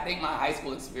 But like, I think my high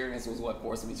school experience was what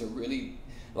forced me to really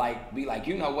like be like,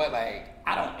 you know what, like,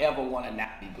 I don't ever want to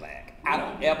not be black. I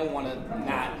don't ever want to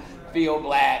not feel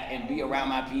black and be around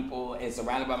my people and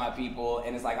surrounded by my people.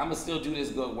 And it's like, I'm gonna still do this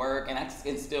good work, and I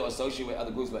can still associate with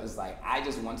other groups, but it's like, I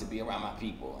just want to be around my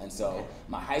people. And so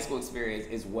my high school experience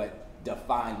is what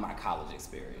defined my college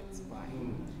experience. Right.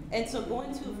 And so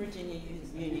going to Virginia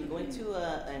Union, going to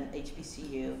an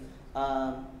HBCU,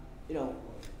 how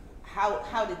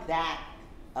did that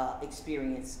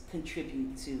experience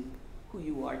contribute to who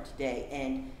you are today?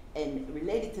 And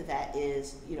related to that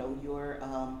is, your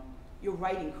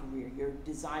writing career, your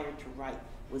desire to write.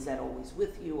 Was that always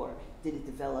with you, or did it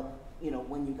develop,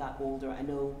 when you got older? I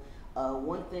know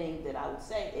one thing that I would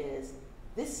say is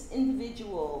this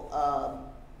individual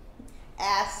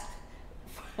asked,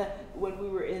 when we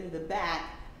were in the back,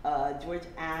 George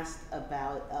asked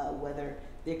about whether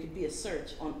there could be a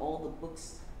search on all the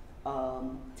books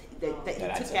that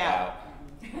he took out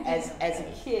as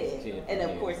a kid. And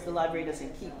of course the library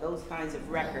doesn't keep those kinds of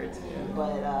records,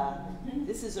 but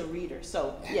this is a reader.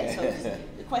 So so just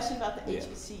the question about the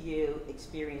HBCU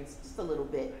experience, just a little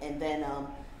bit, and then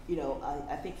you know,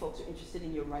 I think folks are interested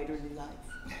in your writerly life.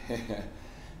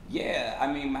 Yeah, I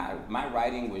mean, my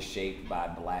writing was shaped by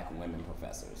Black women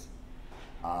professors.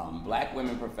 Black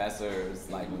women professors,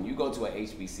 like when you go to a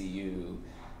HBCU,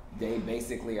 they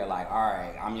basically are like, all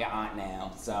right, I'm your aunt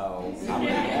now, so I'm gonna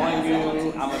be on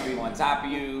you, I'm gonna be on top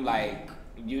of you, like,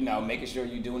 you know, making sure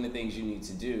you're doing the things you need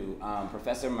to do.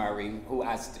 Professor Murray,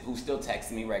 who still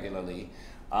texts me regularly,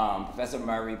 Professor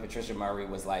Murray, Patricia Murray,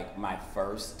 was like my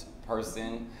first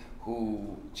person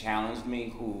who challenged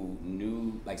me, who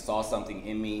knew, like, saw something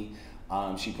in me.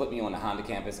 She put me on the Honda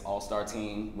Campus All-Star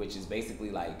team, which is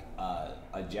basically like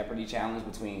a Jeopardy challenge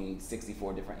between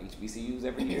 64 different HBCUs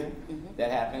every year. That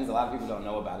happens. A lot of people don't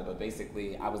know about it, but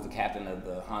basically I was the captain of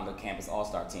the Honda Campus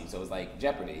All-Star team, so it was like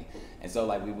Jeopardy. And so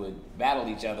like we would battle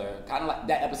each other, kind of like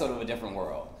that episode of A Different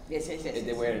World. Yes.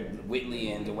 Where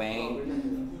Whitley and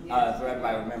Dwayne, for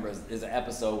everybody remembers, there's an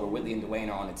episode where Whitley and Dwayne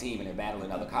are on a team and they're battling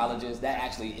other colleges. That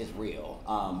actually is real,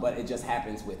 but it just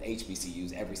happens with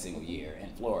HBCUs every single year in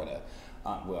Florida.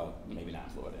 Well, maybe not in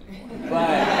Florida anymore,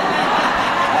 but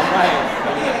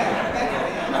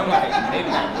I'm like, maybe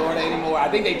not in Florida anymore. I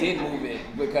think they did move it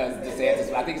because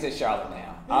DeSantis, I think it's in Charlotte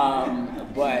now.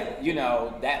 But, you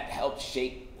know, that helped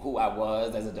shape who I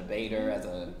was as a debater, as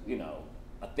a, you know,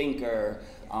 a thinker,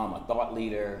 a thought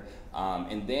leader.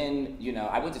 And then, you know,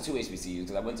 I went to two HBCUs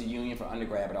because I went to Union for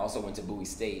undergrad, but I also went to Bowie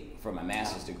State for my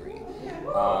master's degree.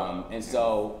 And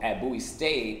so at Bowie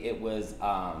State, it was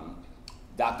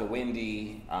Dr.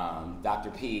 Wendy, Dr.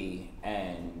 P,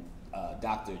 and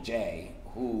Dr. J,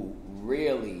 who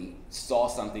really saw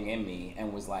something in me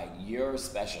and was like, you're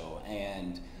special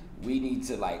and we need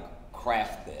to like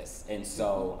craft this. And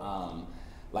so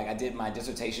like I did my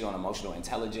dissertation on emotional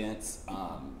intelligence.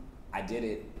 I did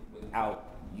it without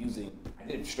I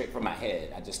did it straight from my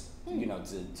head. I just, you know,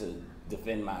 to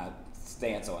defend my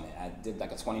stance on it. I did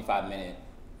like a 25-minute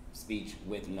speech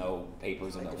with no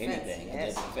papers or no anything. I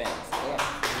did defense.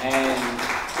 And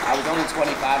I was only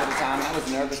 25 at the time, and I was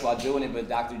nervous while doing it, but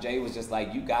Dr. J was just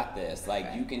like, you got this, like,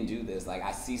 you can do this. Like,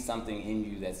 I see something in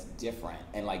you that's different,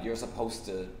 and like, you're supposed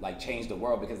to like change the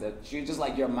world because you're just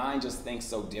like, your mind just thinks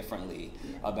so differently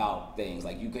about things.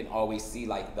 Like, you can always see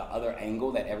like the other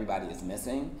angle that everybody is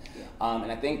missing. And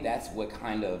I think that's what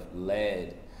kind of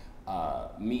led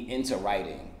me into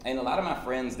writing. And a lot of my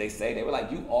friends, they were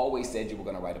like, you always said you were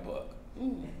gonna write a book.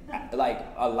 Like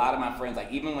a lot of my friends,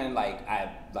 like even when like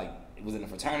I was in a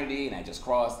fraternity and I just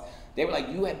crossed, they were like,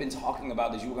 you had been talking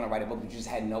about that you were gonna write a book, but you just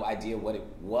had no idea what it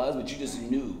was, but you just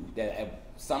knew that at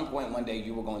some point one day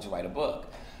you were going to write a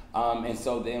book. And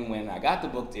so then when I got the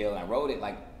book deal and I wrote it,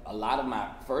 like a lot of my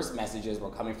first messages were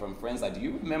coming from friends like, do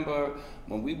you remember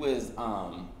when we was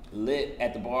lit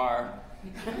at the bar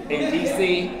in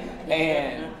DC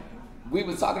and we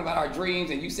was talking about our dreams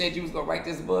and you said you was gonna write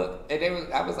this book?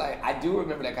 And I was like, I do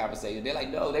remember that conversation. They're like,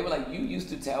 no, they were like, you used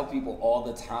to tell people all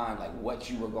the time like what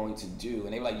you were going to do.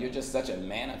 And they were like, you're just such a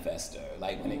manifester,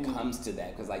 like when it comes to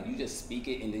that, because like you just speak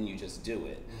it and then you just do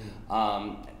it.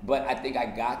 But I think I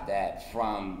got that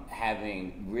from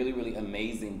having really, really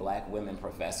amazing Black women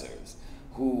professors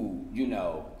who, you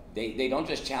know, they don't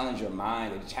just challenge your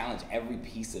mind, they challenge every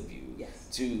piece of you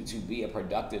to be a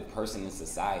productive person in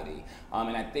society.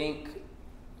 And I think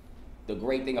the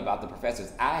great thing about the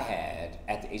professors I had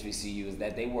at the HBCU is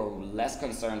that they were less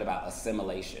concerned about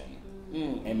assimilation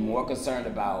and more concerned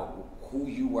about who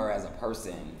you were as a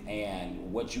person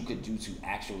and what you could do to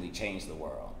actually change the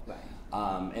world.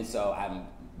 And so I'm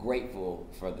grateful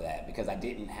for that because I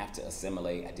didn't have to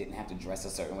assimilate, I didn't have to dress a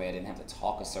certain way, I didn't have to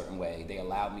talk a certain way. They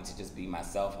allowed me to just be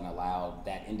myself and allowed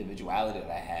that individuality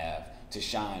that I have to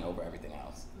shine over everything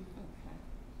else.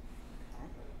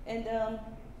 And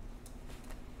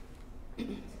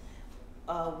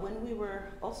when we were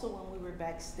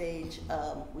backstage,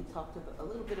 we talked a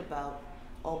little bit about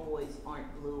All Boys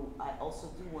Aren't Blue. I also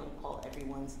do want to call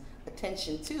everyone's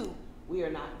attention to We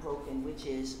Are Not Broken, which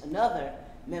is another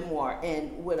memoir.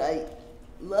 And what I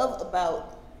love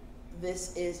about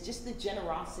this is just the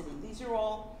generosity. These are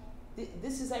all,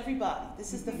 this is everybody.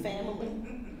 This is the family,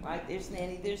 right? There's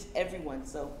Nanny, there's everyone.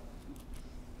 So,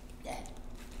 yeah.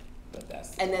 But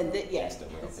that's and then that's the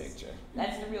real picture.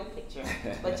 That's the real picture.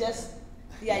 But just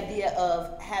the idea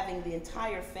of having the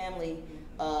entire family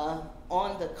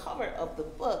on the cover of the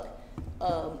book,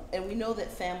 and we know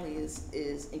that family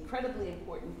is incredibly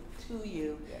important to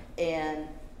you. And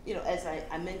you know, as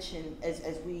I mentioned,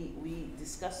 as we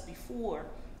discussed before,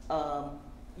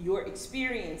 your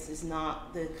experience is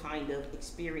not the kind of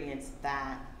experience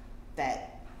that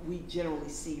we generally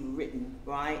see written,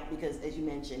 right? Because as you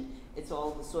mentioned, it's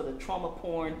all the sort of trauma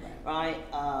porn, right?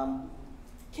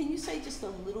 Can you say just a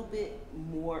little bit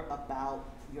more about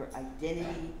your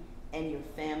identity and your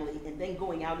family, and then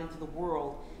going out into the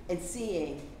world and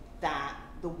seeing that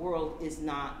the world is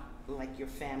not like your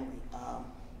family.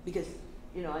 Because,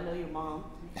 you know, I know your mom,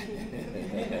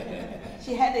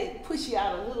 she had to push you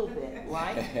out a little bit,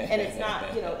 right? And it's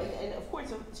not, you know, and of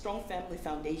course a strong family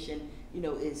foundation, you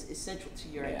know, is central to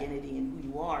your identity and who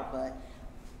you are, but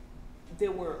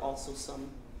there were also some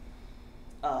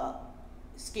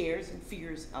scares and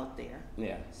fears out there.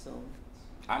 Yeah. So.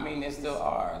 I mean, there still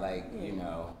are, like, you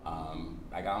know,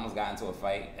 like I almost got into a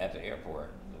fight at the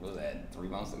airport. What was that, 3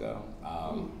 months ago?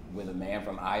 With a man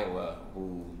from Iowa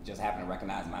who just happened to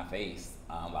recognize my face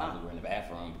while we were in the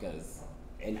bathroom, because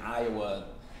in Iowa,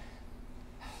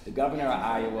 the governor of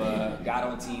Iowa got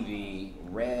on TV,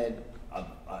 read an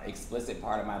explicit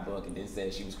part of my book, and then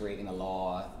said she was creating a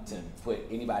law to put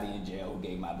anybody in jail who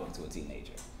gave my book to a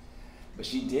teenager. But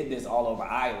she did this all over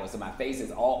Iowa, so my face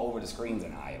is all over the screens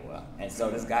in Iowa. And so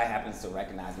this guy happens to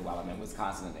recognize me while I'm in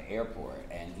Wisconsin at the airport,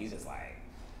 and he's just like,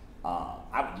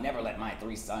 I would never let my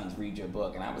 3 sons read your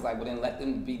book. And I was like, well, then let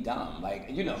them be dumb. Like,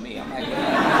 you know me, I'm like,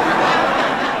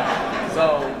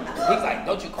 so he's like,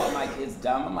 don't you call my kids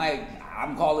dumb? I'm like,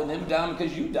 I'm calling them dumb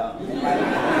because you dumb. And like,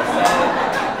 so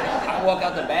I walk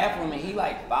out the bathroom and he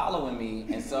like following me.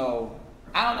 And so,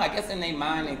 I don't know, I guess in their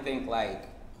mind they think like,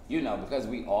 you know, because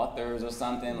we authors or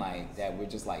something, like that we're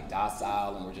just like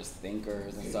docile and we're just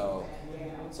thinkers. And so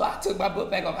I took my book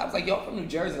back off. I was like, yo, I'm from New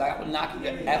Jersey. Like, I would knock you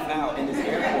the F out in this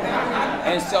airport.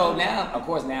 And so now, of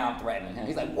course, now I'm threatening him.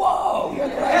 He's like, whoa, you're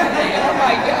threatening me. And I'm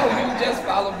like, yo, you just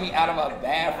followed me out of a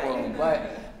bathroom.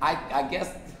 But I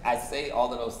guess I say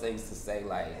all of those things to say,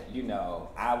 like, you know,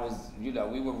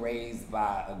 we were raised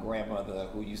by a grandmother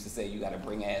who used to say, you gotta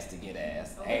bring ass to get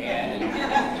ass.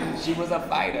 And she was a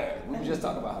fighter. We were just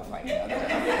talking about her fight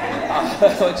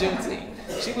on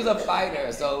Juneteenth. She was a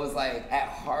fighter, so it was like, at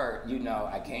heart, you know,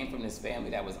 I came from this family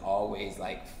that was always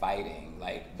like fighting,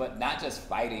 like, but not just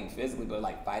fighting physically, but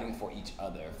like fighting for each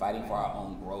other, fighting for our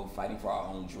own growth, fighting for our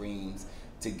own dreams,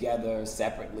 together,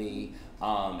 separately,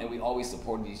 and we always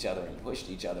supported each other and pushed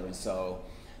each other. And so,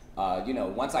 you know,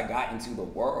 once I got into the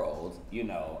world, you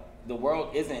know, the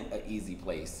world isn't an easy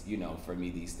place, you know, for me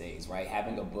these days, right?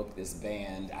 Having a book this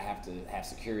banned, I have to have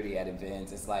security at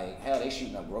events. It's like, hell, they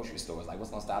shooting up grocery stores. Like, what's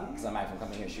gonna stop somebody from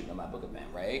coming here and shooting up my book event,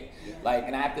 right? Like,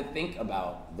 and I have to think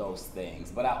about those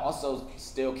things, but I also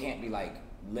still can't be like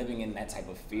living in that type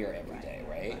of fear every day,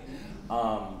 right?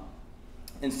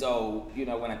 And so, you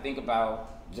know, when I think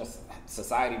about just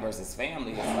society versus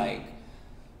family, it's like,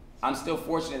 I'm still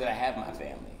fortunate that I have my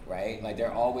family, right? Like,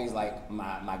 they're always like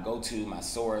my go-to, my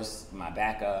source, my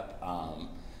backup,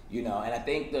 you know, and I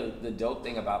think the dope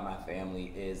thing about my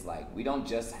family is like, we don't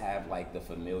just have like the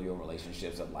familial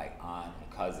relationships of like aunt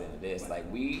and cousin and this, like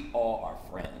we all are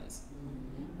friends,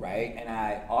 right? And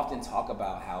I often talk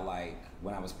about how like,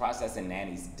 when I was processing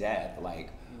Nanny's death, like,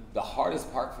 the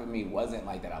hardest part for me wasn't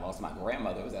like that I lost my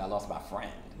grandmother, it was that I lost my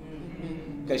friend.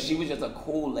 Because she was just a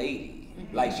cool lady.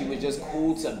 Like, she was just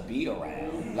cool to be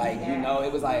around. Like, you know,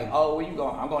 it was like, oh, where you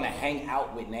going? I'm going to hang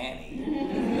out with Nanny.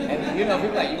 And, you know,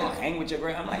 people like, you going to hang with your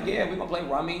grandma? I'm like, yeah, we're going to play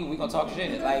rummy, we're going to talk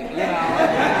shit. Like, you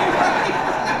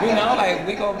know, like,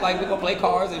 we're going to play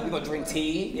cards and we're going to drink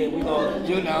tea. And we're going to,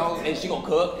 you know, and she going to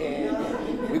cook. And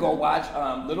we're going to watch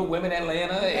Little Women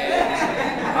Atlanta.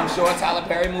 And I'm sure a Tyler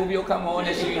Perry movie will come on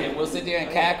this year. And we'll sit there and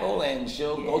cackle. And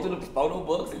she'll go through the photo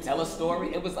books and tell a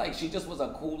story. It was like, she just was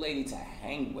a cool lady to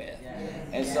hang with.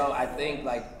 And so I think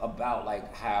like about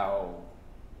like how,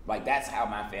 like that's how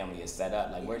my family is set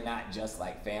up. Like, we're not just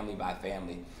like family by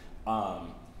family.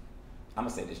 I'm gonna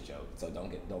say this joke, so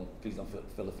please don't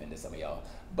feel offended, some of y'all.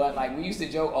 But like, we used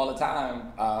to joke all the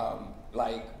time,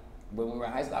 like when we were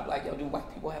in high school, I'd be like, yo, do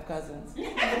white people have cousins?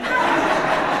 And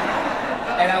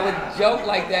I would joke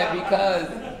like that because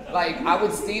like I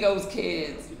would see those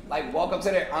kids like walk up to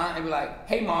their aunt and be like,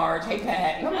 hey Marge, hey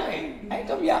Pat. And I'm like, ain't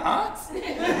them your aunts?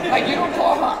 Like, you don't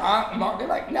call my aunt Marge. They're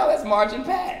like, no, that's Marge and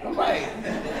Pat. I'm like,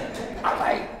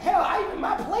 hell, even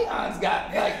my play aunts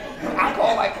got, like, I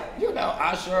call like, you know,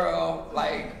 Aunt Cheryl,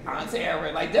 like Aunt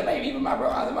Tara, like them ain't even my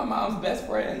brother, they're my mom's best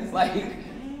friends. Like,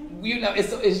 you know,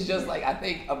 it's just like, I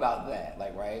think about that,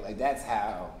 like, right? Like, that's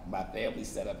how my family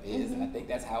setup is, and I think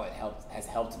that's how it has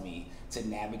helped me to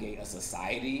navigate a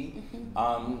society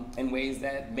in ways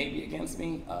that may be against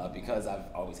me, because I've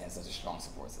always had such a strong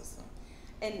support system.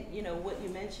 And, you know, what you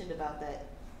mentioned about that,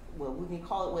 well, we can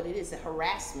call it what it is, the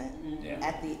harassment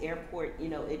at the airport, you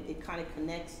know, it kind of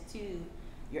connects to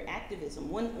your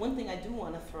activism. One thing I do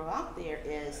want to throw out there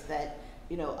is that,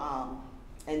 you know,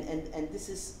 and this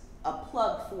is a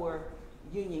plug for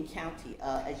Union County.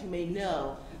 As you may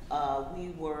know, we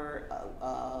were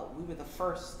the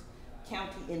first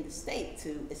county in the state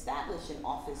to establish an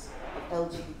office of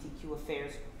LGBTQ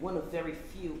affairs, one of very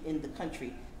few in the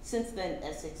country. Since then,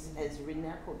 Essex has ridden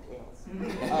our coattails. And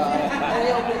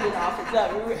they opened an office. Their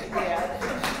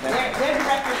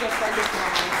directors are friends of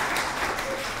mine.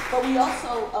 But we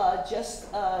also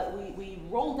we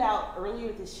rolled out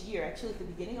earlier this year, actually at the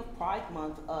beginning of Pride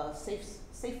Month, a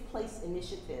Safe Place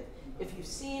initiative. If you've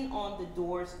seen on the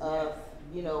doors of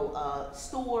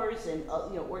stores and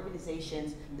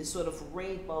organizations, this sort of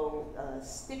rainbow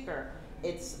sticker,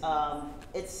 it's an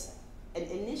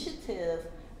initiative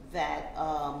that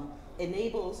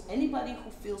enables anybody who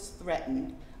feels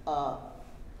threatened for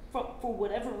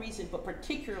whatever reason, but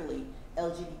particularly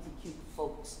LGBTQ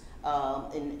folks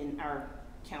in our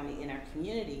county, in our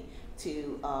community,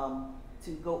 to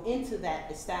go into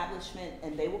that establishment,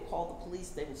 and they will call the police.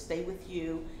 They will stay with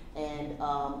you and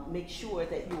make sure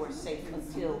that you are safe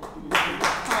until you return.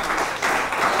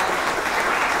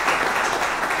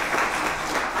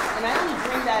 And I only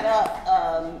bring that up,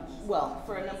 well,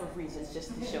 for a number of reasons,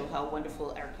 just to show how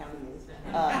wonderful our county is.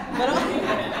 But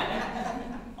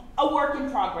a work in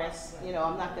progress.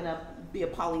 I'm not going to be a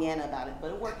Pollyanna about it,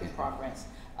 but a work in progress.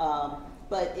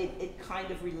 But it kind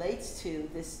of relates to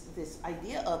this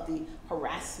idea of the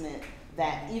harassment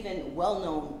that even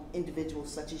well-known individuals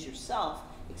such as yourself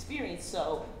experience.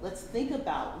 So let's think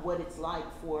about what it's like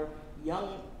for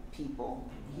young people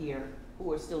here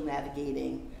who are still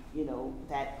navigating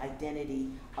that identity.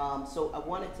 So I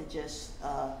wanted to just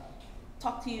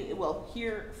talk to you,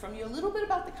 hear from you a little bit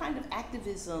about the kind of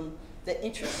activism that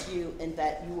interests you and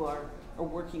that you are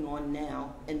working on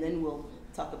now, and then we'll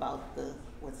talk about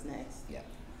what's next. Yeah.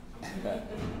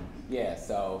 Yeah,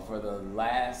 so for the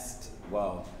last,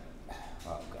 for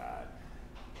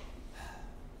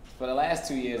the last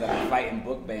 2 years, I've been fighting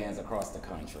book bans across the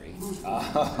country.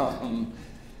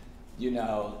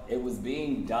 It was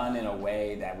being done in a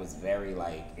way that was very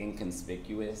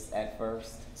inconspicuous at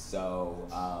first. So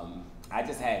I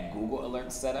just had Google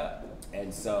alerts set up.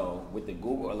 And so with the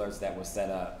Google alerts that were set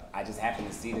up, I just happened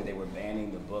to see that they were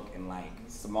banning the book in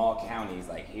small counties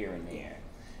here and there.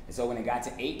 And so when it got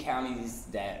to 8 counties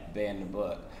that banned the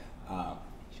book,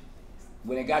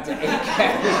 when it got to 8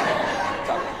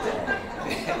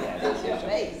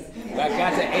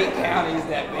 counties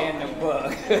that banned the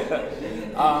book,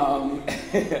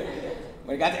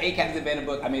 when it got to 8 counties that banned the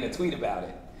book, I made a tweet about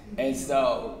it. And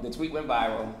so the tweet went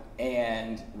viral,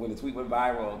 and when the tweet went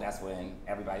viral, that's when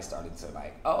everybody started to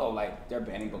they're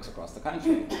banning books across the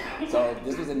country. So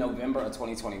this was in November of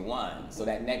 2021. So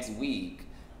that next week,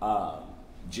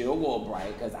 Jill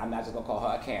Woolbright, because I'm not just gonna call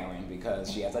her a Karen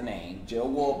because she has a name, Jill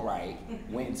Woolbright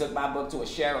went and took my book to a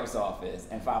sheriff's office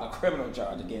and filed a criminal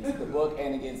charge against the book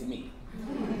and against me.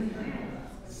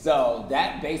 So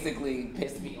that basically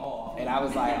pissed me off, and I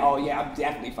was like, oh yeah, I'm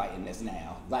definitely fighting this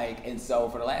now. And so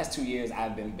for the last 2 years,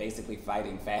 I've been basically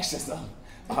fighting fascism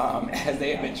as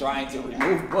they have been trying to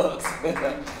remove books from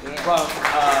every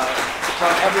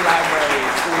library,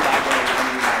 school library in the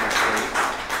United States.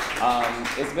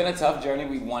 It's been a tough journey.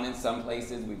 We've won in some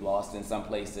places, we've lost in some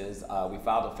places. We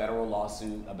filed a federal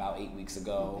lawsuit about 8 weeks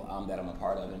ago that I'm a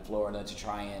part of in Florida to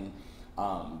try and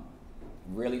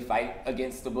really fight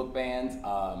against the book bans.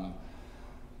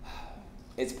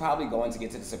 It's probably going to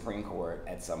get to the Supreme Court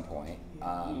at some point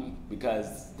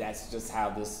because that's just how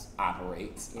this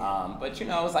operates. But it's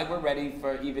we're ready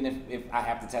for, even if I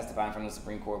have to testify in front of the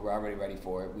Supreme Court, we're already ready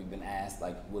for it. We've been asked,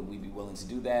 would we be willing to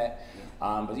do that?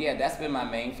 But yeah, that's been my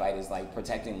main fight, is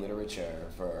protecting literature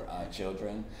for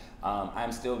children.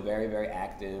 I'm still very, very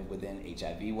active within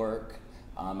HIV work.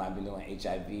 I've been doing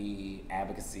HIV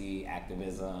advocacy,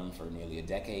 activism for nearly a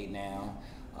decade now.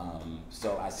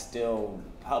 So I still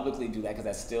publicly do that because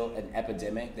that's still an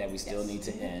epidemic that we still need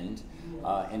to end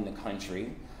in the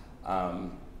country.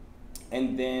 And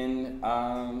then,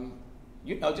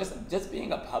 just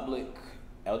being a public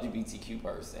LGBTQ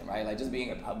person, right? Just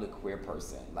being a public queer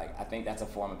person. I think that's a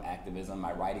form of activism.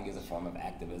 My writing is a form of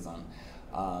activism.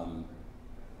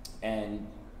 And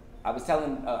I was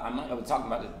telling, I was talking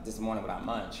about it this morning without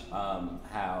Munch,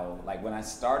 how when I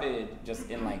started just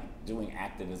in doing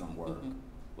activism work,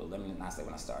 well, let me not say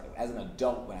when I started. As an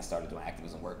adult, when I started doing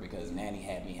activism work, because Nanny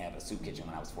had me have a soup kitchen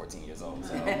when I was 14 years old.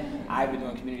 So I've been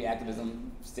doing community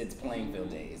activism since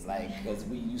Plainfield days, because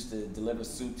we used to deliver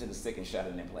soup to the sick and shut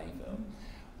in Plainfield.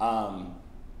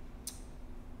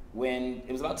 When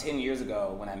it was about 10 years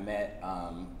ago when I met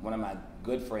one of my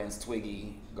good friends,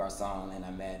 Twiggy Garcon, and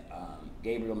I met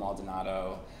Gabriel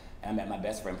Maldonado, and I met my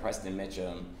best friend Preston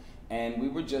Mitchum, and we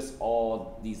were just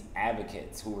all these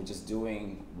advocates who were just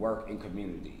doing work in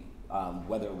community.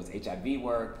 whether it was HIV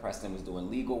work, Preston was doing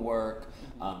legal work,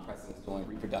 Preston was doing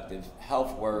reproductive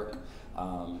health work,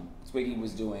 Twiggy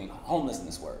was doing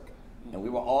homelessness work. And we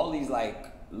were all these like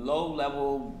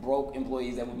low-level, broke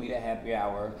employees that would meet at happy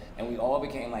hour, and we all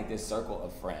became like this circle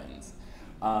of friends.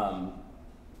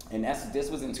 And this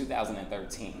was in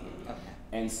 2013. Okay.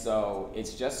 And so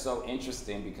it's just so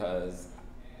interesting because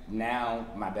now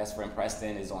my best friend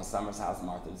Preston is on Summer's House,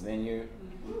 Martha's Vineyard,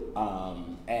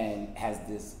 and has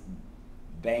this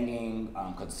banging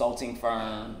consulting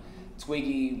firm.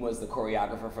 Twiggy was the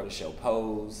choreographer for the show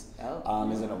Pose,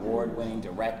 is an award-winning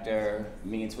director.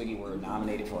 Me and Twiggy were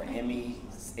nominated for an Emmy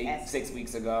 6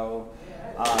 weeks ago.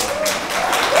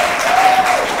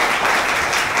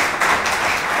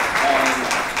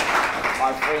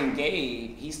 Our friend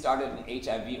Gabe, he started an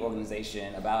HIV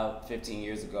organization about 15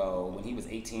 years ago when he was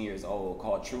 18 years old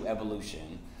called True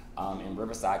Evolution in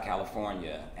Riverside,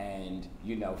 California. And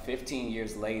 15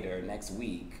 years later, next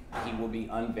week, he will be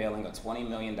unveiling a $20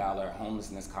 million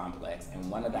homelessness complex. And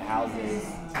one of the houses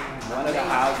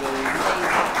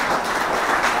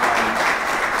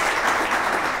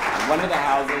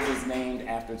is named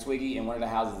after Twiggy, and one of the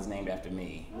houses is named after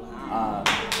me.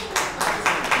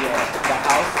 The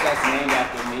house that's named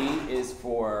after me is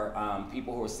for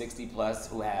people who are 60 plus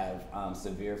who have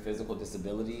severe physical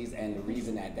disabilities. And the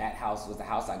reason that house was the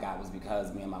house I got was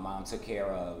because me and my mom took care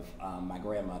of my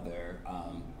grandmother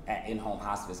at in-home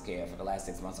hospice care for the last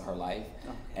 6 months of her life.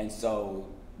 Okay. And so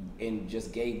in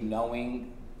just Gabe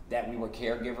knowing that we were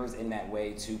caregivers in that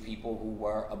way to people who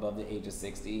were above the age of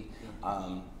 60,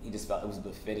 he just felt it was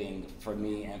befitting for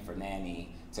me and for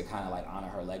Nanny to kind of like honor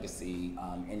her legacy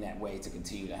in that way, to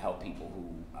continue to help people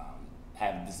who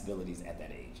have disabilities at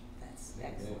that age. That's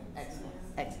excellent, excellent,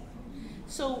 excellent.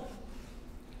 So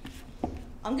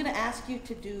I'm gonna ask you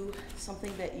to do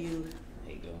something that you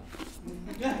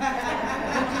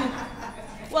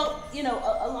Well,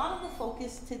 a lot of the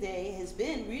focus today has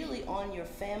been really on your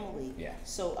family. Yeah.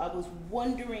 So I was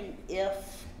wondering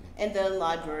if, and the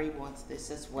library wants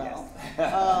this as well,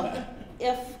 yes.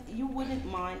 if you wouldn't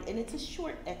mind, and it's a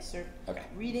short excerpt, okay,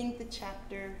 reading the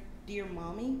chapter, Dear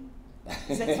Mommy.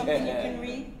 Is that something you can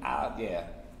read? Yeah.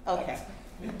 Okay.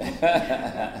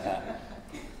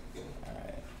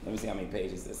 Let me see how many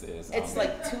pages this is. It's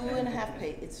like 2.5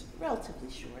 pages. It's relatively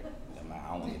short. I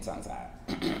don't want to get tongue-tied.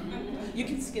 You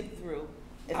can skip through.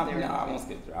 No, I won't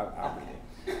skip through. I'll read it.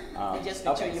 Just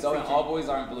Okay, so in All Boys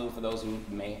Aren't Blue, for those who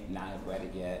may not have read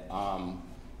it yet,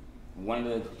 one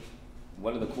of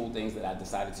the cool things that I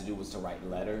decided to do was to write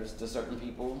letters to certain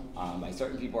people. Like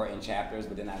certain people are in chapters,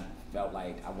 but then I felt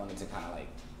like I wanted to kind of like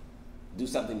do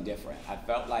something different. I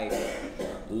felt like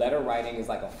letter writing is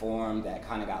like a form that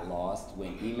kind of got lost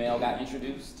when email got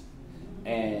introduced.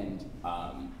 And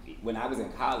when I was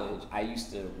in college, I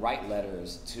used to write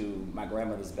letters to my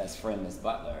grandmother's best friend, Miss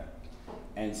Butler.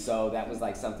 And so that was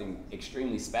like something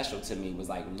extremely special to me, was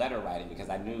like letter writing, because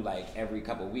I knew like every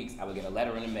couple of weeks I would get a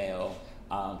letter in the mail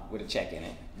with a check in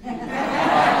it. Miss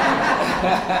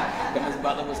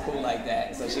Butler was cool like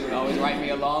that. So she would always write me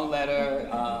a long letter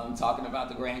talking about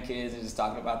the grandkids and just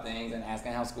talking about things and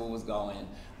asking how school was going.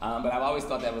 But I've always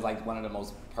thought that was like one of the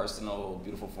most personal,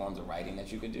 beautiful forms of writing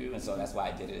that you could do. And so that's why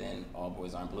I did it in All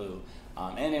Boys Aren't Blue.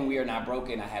 And in We Are Not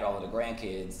Broken, I had all of the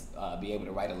grandkids be able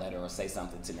to write a letter or say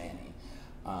something to Nanny.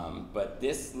 But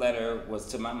this letter was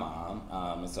to my mom,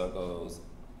 and so it goes,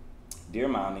 Dear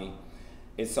Mommy,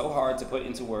 it's so hard to put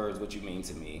into words what you mean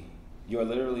to me. You are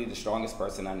literally the strongest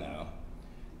person I know.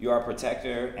 You are a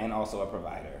protector and also a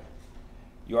provider.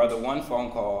 You are the one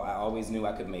phone call I always knew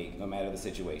I could make, no matter the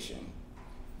situation.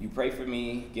 You pray for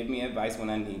me, give me advice when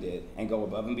I need it, and go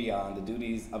above and beyond the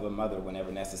duties of a mother whenever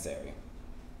necessary.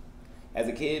 As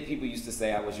a kid, people used to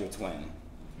say I was your twin.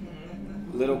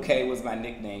 Little K was my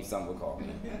nickname, some would call me.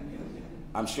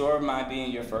 I'm sure my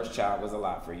being your first child was a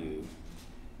lot for you.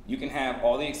 You can have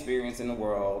all the experience in the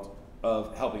world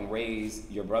of helping raise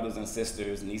your brothers and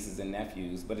sisters, nieces and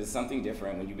nephews, but it's something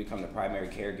different when you become the primary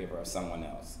caregiver of someone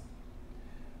else.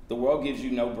 The world gives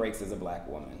you no breaks as a black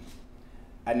woman.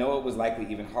 I know it was likely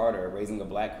even harder raising a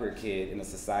black queer kid in a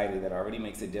society that already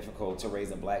makes it difficult to raise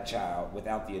a black child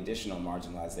without the additional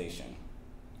marginalization.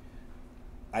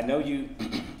 I know you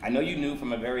knew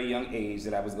from a very young age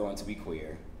that I was going to be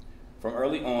queer. From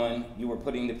early on, you were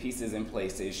putting the pieces in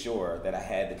place to ensure that I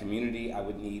had the community I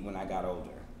would need when I got older.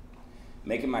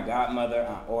 Making my godmother,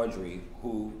 Aunt Audrey,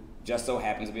 who just so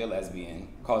happens to be a lesbian,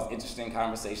 caused interesting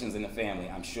conversations in the family,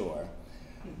 I'm sure.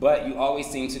 But you always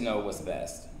seem to know what's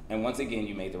best. And once again,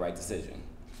 you made the right decision.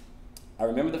 I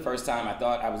remember the first time I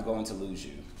thought I was going to lose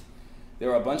you. There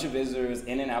were a bunch of visitors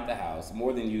in and out the house,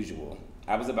 more than usual.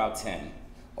 I was about 10.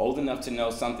 old enough to know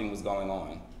something was going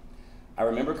on. I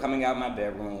remember coming out of my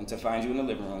bedroom to find you in the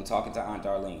living room talking to Aunt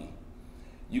Darlene.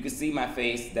 You could see my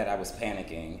face that I was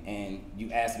panicking, and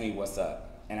you asked me what's up.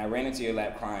 And I ran into your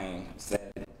lap crying and said,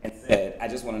 I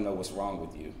just want to know what's wrong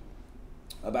with you.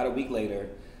 About a week later,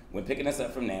 when picking us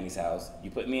up from Nanny's house, you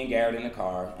put me and Garrett in the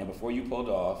car, and before you pulled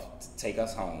off to take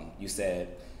us home, you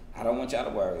said, I don't want y'all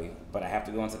to worry, but I have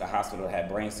to go into the hospital to have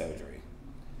brain surgery.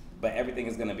 But everything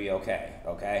is gonna be okay,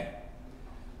 okay?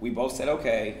 We both said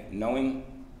okay. Knowing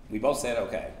what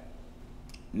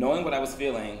I was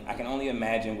feeling, I can only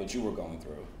imagine what you were going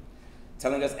through.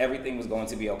 Telling us everything was going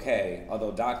to be okay,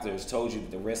 although doctors told you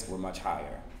that the risks were much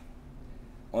higher.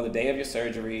 On the day of your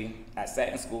surgery, I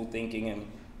sat in school thinking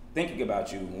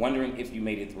about you, wondering if you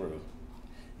made it through.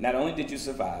 Not only did you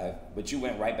survive, but you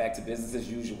went right back to business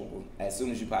as usual as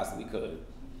soon as you possibly could.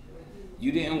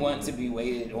 You didn't want to be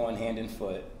waited on hand and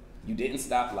foot. You didn't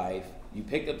stop life. You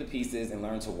picked up the pieces and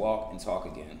learned to walk and talk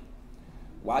again.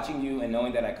 Watching you and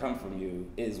knowing that I come from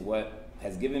you is what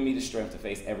has given me the strength to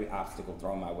face every obstacle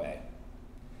thrown my way.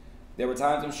 There were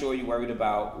times I'm sure you worried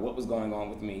about what was going on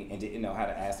with me and didn't know how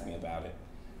to ask me about it.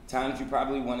 Times you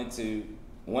probably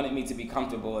wanted me to be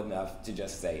comfortable enough to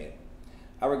just say it.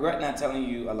 I regret not telling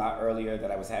you a lot earlier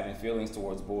that I was having feelings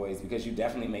towards boys because you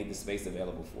definitely made the space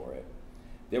available for it.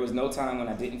 There was no time when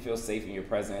I didn't feel safe in your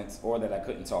presence or that I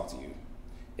couldn't talk to you.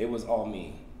 It was all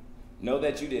me. Know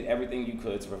that you did everything you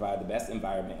could to provide the best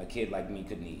environment a kid like me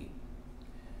could need.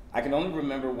 I can only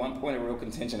remember one point of real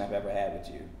contention I've ever had with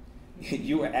you.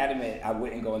 You were adamant I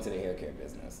wouldn't go into the hair care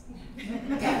business.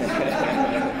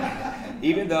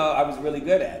 Even though I was really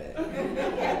good at it.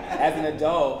 As an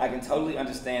adult, I can totally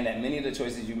understand that many of the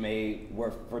choices you made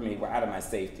were out of my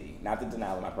safety, not the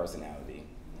denial of my personality.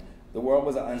 The world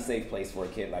was an unsafe place for a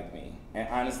kid like me. And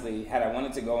honestly, had I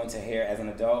wanted to go into hair as an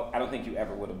adult, I don't think you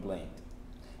ever would have blinked.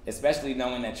 Especially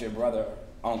knowing that your brother,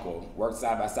 uncle, worked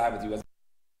side by side with you as a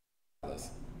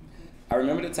I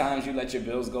remember the times you let your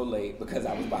bills go late because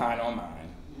I was behind on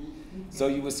mine. So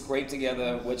you would scrape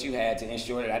together what you had to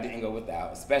ensure that I didn't go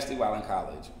without, especially while in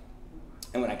college.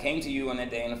 And when I came to you on that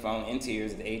day on the phone in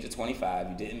tears at the age of 25,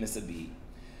 you didn't miss a beat.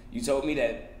 You told me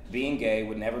that being gay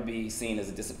would never be seen as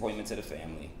a disappointment to the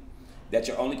family, that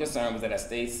your only concern was that I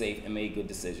stayed safe and made good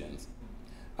decisions.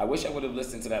 I wish I would have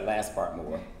listened to that last part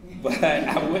more, but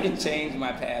I wouldn't change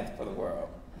my path for the world.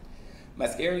 My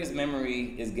scariest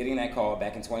memory is getting that call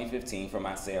back in 2015 from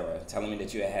Aunt Sarah telling me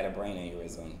that you had had a brain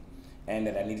aneurysm and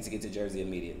that I needed to get to Jersey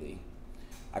immediately.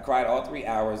 I cried all 3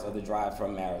 hours of the drive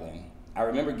from Maryland. I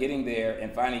remember getting there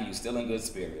and finding you still in good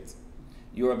spirits.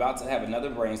 You were about to have another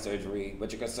brain surgery,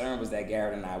 but your concern was that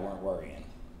Garrett and I weren't worrying.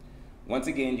 Once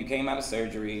again, you came out of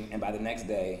surgery, and by the next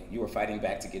day, you were fighting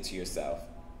back to get to yourself.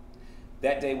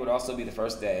 That day would also be the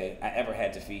first day I ever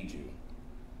had to feed you.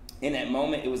 In that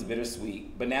moment, it was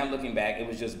bittersweet, but now looking back, it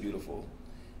was just beautiful.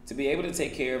 To be able to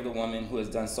take care of the woman who has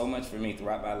done so much for me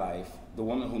throughout my life, the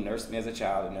woman who nursed me as a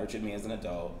child and nurtured me as an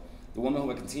adult, the woman who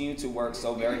will continue to work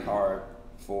so very hard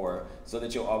for so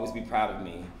that you'll always be proud of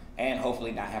me and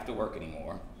hopefully not have to work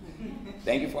anymore.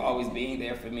 Thank you for always being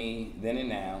there for me then and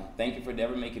now. Thank you for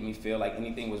never making me feel like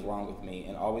anything was wrong with me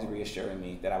and always reassuring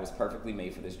me that I was perfectly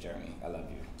made for this journey. I love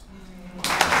you.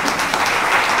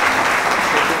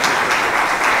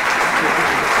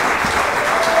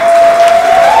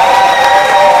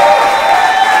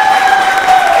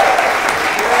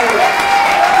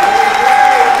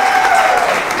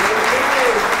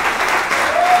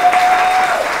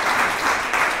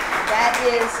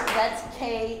 That's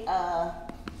Kay,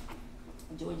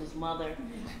 George's mother.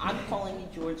 I'm calling you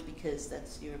George because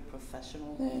that's your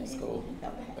professional name. That's cool.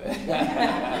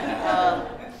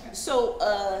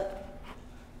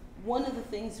 One of the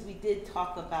things we did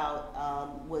talk about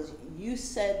was you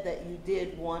said that you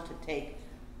did want to take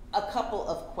a couple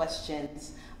of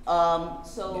questions.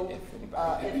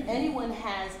 If anyone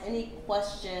has any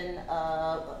question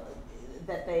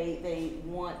that they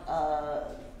want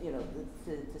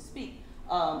to speak,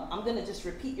 I'm going to just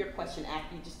repeat your question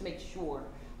after you just to make sure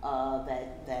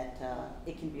that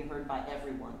it can be heard by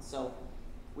everyone. So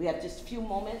we have just a few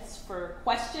moments for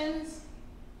questions.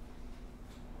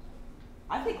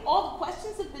 I think all the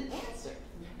questions have been answered.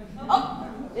 Oh,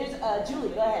 there's Julie,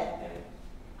 go ahead.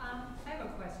 I have a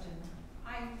question.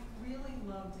 I really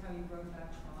loved how you wrote about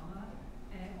trauma,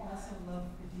 and I also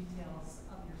loved the details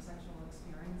of your sexual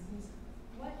experiences.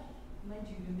 What led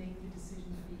you to make the decision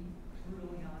to be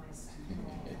brutally honest?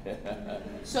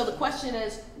 So the question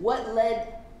is, what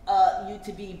led you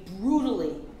to be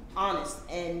brutally honest?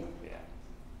 And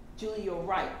Julie, you're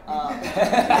right. Talking about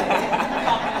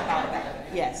that.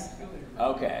 Yes.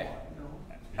 Okay.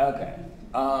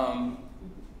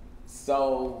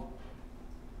 So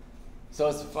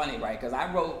it's funny, right? Because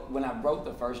when I wrote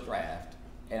the first draft,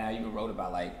 and I even wrote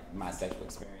about like my sexual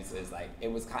experiences, like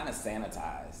it was kind of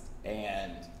sanitized.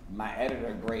 And my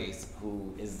editor, Grace,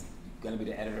 who is going to be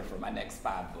the editor for my next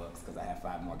 5 books, because I have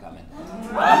 5 more coming.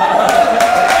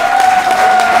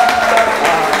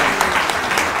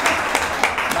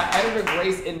 My editor,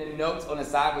 Grace, in the notes on the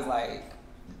side was like,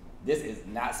 this is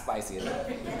not spicy enough.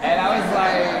 And I was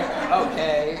like,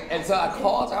 okay. And so I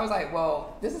called her, I was like,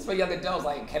 well, this is for young adults.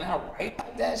 Like, can I write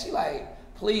like that? She like,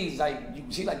 please,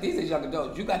 she like, these are young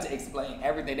adults. You got to explain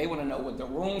everything. They want to know what the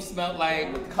room smelled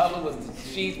like, what color was the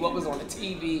sheets, what was on the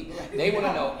TV. They want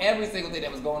to know every single thing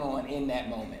that was going on in that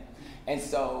moment. And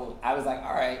so I was like,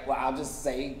 all right, well, I'll just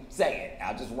say it.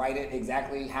 I'll just write it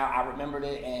exactly how I remembered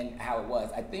it and how it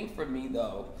was. I think for me,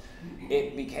 though,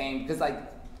 it became, because like,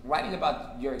 writing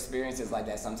about your experiences like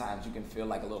that, sometimes you can feel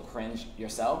like a little cringe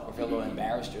yourself or feel a little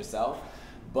embarrassed yourself.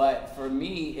 But for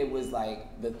me, it was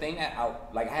like the thing that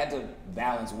I had to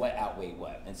balance what outweighed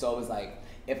what. And so it was like,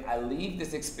 if I leave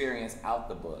this experience out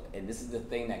the book, and this is the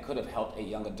thing that could have helped a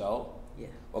young adult,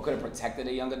 or could have protected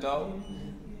a young adult,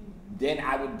 then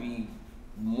I would be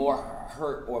more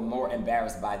hurt or more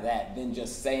embarrassed by that than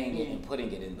just saying it and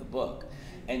putting it in the book.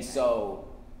 And so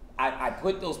I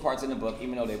put those parts in the book,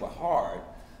 even though they were hard.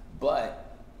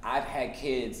 But I've had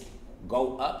kids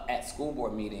go up at school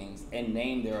board meetings and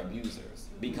name their abusers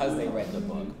because they read the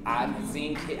book. I've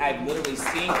literally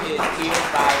seen kids healed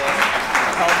by it,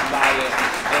 helped by it,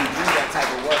 and do that type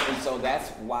of work. And so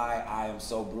that's why I am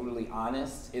so brutally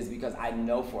honest, is because I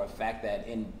know for a fact that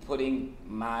in putting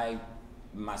my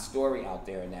story out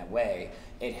there in that way,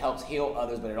 it helps heal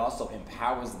others, but it also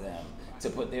empowers them to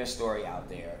put their story out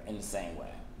there in the same way.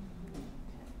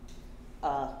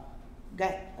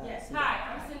 Yes,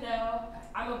 hi, I'm Sindel.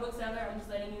 I'm a bookseller. I'm just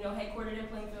letting you know, headquartered in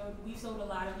Plainfield. We've sold a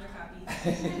lot of your copies.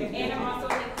 And I'm also a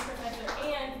professor,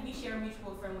 and we share a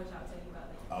mutual friend, which I'll tell you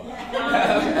about later.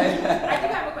 I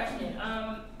do have a question.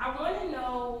 I want to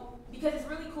know, because it's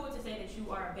really cool to say that you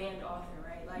are a banned author,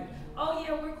 right? Like, oh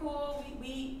yeah, we're cool.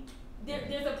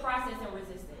 There's a process and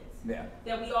resistance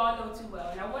that we all know too well.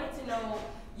 And I wanted to know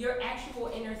your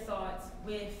actual inner thoughts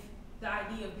with the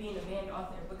idea of being a banned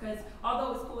author, because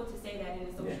although it's cool to say that in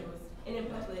the socials and in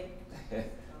public,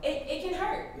 it can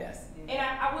hurt. Yes. And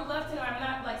I would love to know, I'm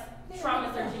not like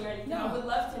trauma searching or anything, I would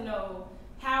love to know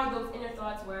how those inner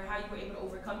thoughts were, how you were able to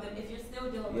overcome them, if you're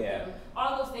still dealing with them.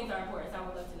 All those things are important, so I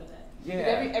would love to know that.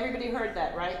 Yeah. Everybody heard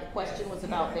that, right? The question was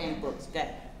about banned books.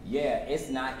 Yeah, it's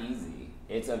not easy.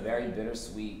 It's a very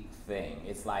bittersweet thing.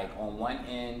 It's like, on one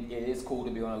end, it is cool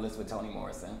to be on a list with Toni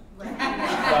Morrison. Right. So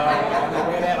I'm gonna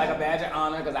wear that like a badge of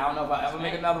honor, because I don't know if I'll ever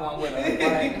make another one with her.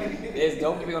 But it's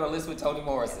dope to be on a list with Toni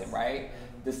Morrison, right?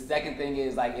 The second thing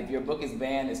is, like, if your book is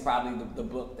banned, it's probably the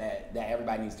book that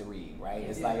everybody needs to read, right?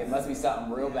 It's like, it must be something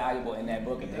real valuable in that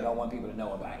book if they don't want people to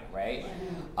know about it, right?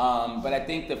 But I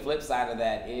think the flip side of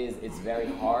that is, it's very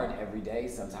hard every day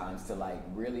sometimes to like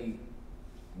really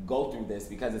go through this,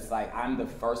 because it's like, I'm the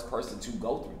first person to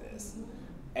go through this.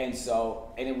 And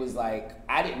so, and it was like,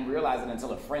 I didn't realize it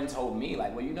until a friend told me,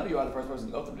 like, well, you know, you are the first person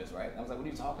to go through this, right? And I was like, what are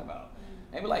you talking about?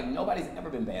 And they were like, nobody's ever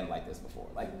been banned like this before.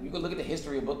 Like, you could look at the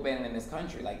history of book banning in this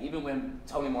country. Like, even when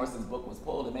Toni Morrison's book was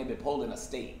pulled, it may have been pulled in a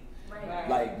state. Right.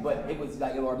 Like, but it was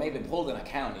like, or it may have been pulled in a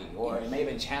county, or it may have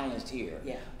been challenged here.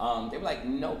 They were like,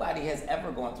 nobody has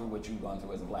ever gone through what you've gone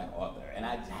through as a Black author. And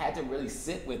I had to really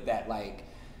sit with that, like,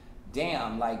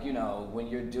 damn, like, you know, when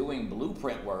you're doing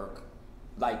blueprint work,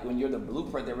 like, when you're the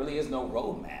blueprint, there really is no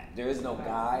roadmap. There is no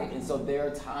guide. And so there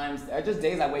are times, there are just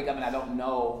days I wake up and I don't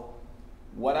know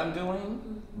what I'm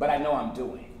doing, but I know I'm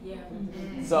doing.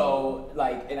 So,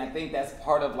 like, and I think that's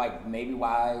part of, like, maybe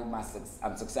why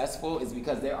I'm successful, is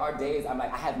because there are days I'm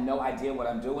like, I have no idea what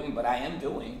I'm doing, but I am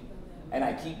doing, and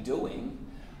I keep doing.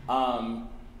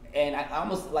 And I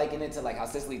almost liken it to like how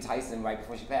Cicely Tyson, right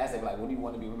before she passed, they were like, what do you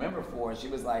want to be remembered for? And she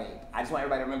was like, I just want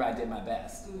everybody to remember I did my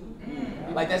best.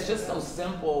 Like, that's just so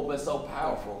simple, but so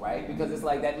powerful, right? Because it's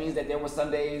like, that means that there were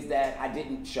some days that I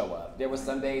didn't show up. There were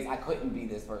some days I couldn't be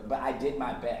this person, but I did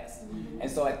my best. And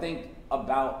so I think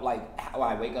about like how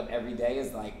I wake up every day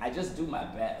is like, I just do my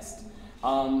best.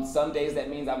 Some days that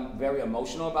means I'm very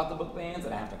emotional about the book bans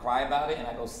and I have to cry about it, and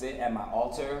I go sit at my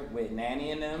altar with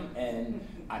Nanny and them and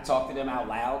I talk to them out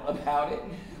loud about it.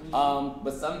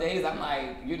 But some days I'm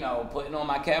like, you know, putting on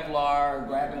my Kevlar,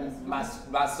 grabbing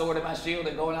my sword and my shield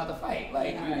and going out to fight,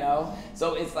 like, you know?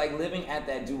 So it's like living at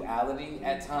that duality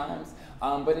at times,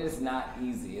 but it's not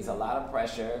easy. It's a lot of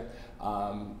pressure.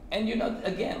 And you know,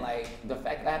 again, like the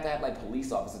fact that I have to have like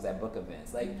police officers at book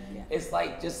events, like it's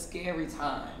like just scary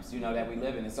times, you know, that we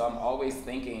live in. And so I'm always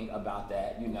thinking about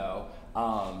that, you know.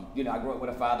 I grew up with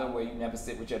a father where you never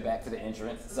sit with your back to the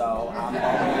entrance. So I'm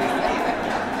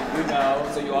always, you know,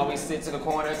 so you always sit to the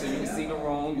corner so you can see the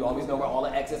room. You always know where all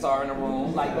the exits are in the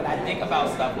room. Like, but I think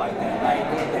about stuff like that. Like,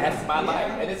 that's my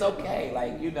life. And it's okay.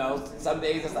 Like, you know, some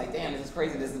days it's like, damn, this is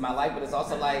crazy. This is my life. But it's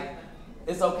also like,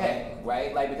 it's okay,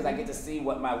 right? Like, because I get to see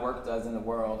what my work does in the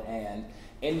world. And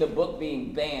in the book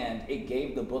being banned, it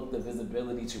gave the book the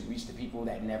visibility to reach the people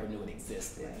that never knew it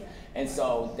existed. And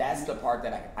so that's the part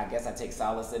that I guess I take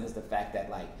solace in, is the fact that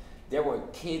like there were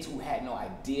kids who had no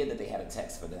idea that they had a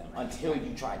text for them until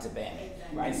you tried to ban it,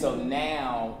 right? So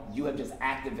now you have just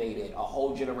activated a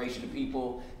whole generation of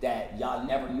people that y'all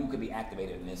never knew could be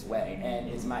activated in this way. And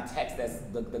it's my text that's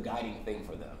the guiding thing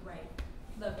for them. Right.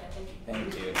 Love that.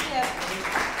 Thank you.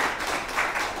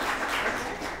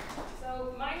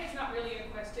 So mine is not really a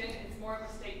question, it's more of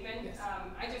a statement. Yes.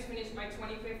 I just finished my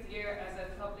 25th year as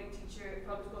a public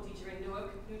school teacher in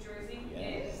Newark, New Jersey,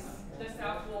 Yes. in the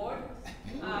South Ward.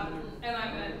 And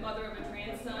I'm a mother of a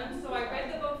trans son. So I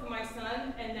read the book for my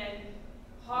son, and then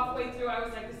halfway through I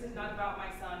was like, this is not about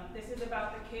my son. This is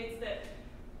about the kids that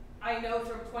I know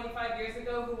from 25 years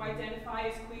ago who identify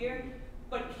as queer,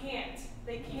 but can't.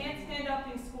 They can't stand up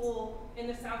in school in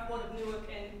the South Ward of Newark,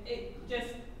 and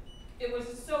it was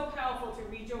so powerful to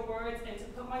read your words and to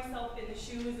put myself in the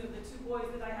shoes of the two boys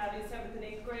that I had in 7th and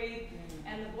 8th grade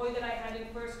and the boy that I had in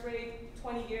 1st grade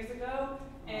 20 years ago,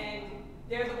 and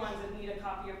they're the ones that need a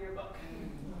copy of your book.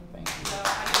 Thank you. So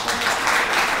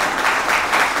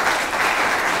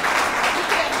We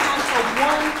have time for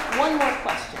one more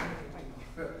question.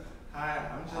 Hi,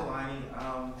 I'm Jelani.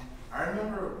 I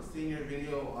remember seeing your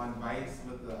video on Vice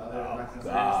with the other black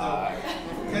conservatives.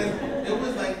 So, because it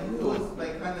was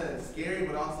like kind of scary,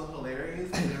 but also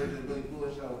hilarious. And they were just really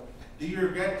foolish. So, do you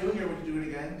regret doing it, or would you do it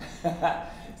again?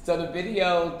 So the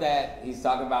video that he's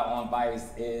talking about on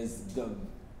Vice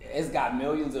it's got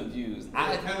millions of views.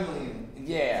 10 million.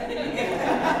 Yeah.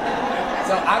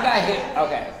 So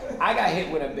I got hit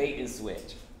with a bait and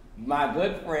switch. My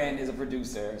good friend is a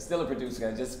producer, still a producer.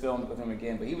 I just filmed with him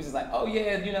again, but he was just like, oh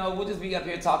yeah, you know, we'll just be up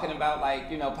here talking about like,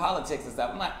 you know, politics and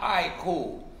stuff. I'm like, all right,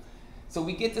 cool. So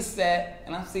we get to set,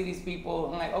 and I see these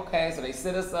people. I'm like, okay. So they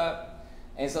sit us up,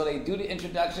 and so they do the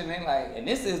introduction. And they're like, and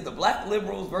this is the black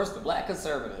liberals versus the black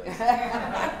conservatives.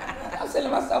 I'm saying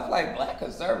to myself, like, black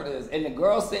conservatives. And the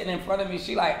girl sitting in front of me,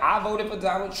 she like, I voted for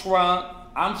Donald Trump.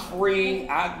 I'm free,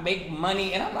 I make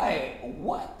money, and I'm like,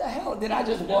 what the hell did I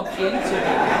just walk into?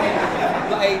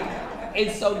 Like, and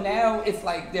so now it's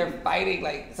like they're fighting,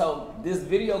 like, so this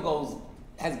video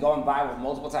has gone viral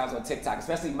multiple times on TikTok,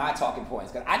 especially my talking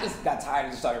points, because I just got tired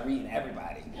and just started reading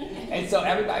everybody. And so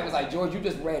everybody was like, George, you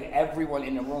just read everyone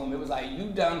in the room. It was like, you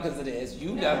dumb because of this,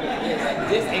 you dumb because of this, like,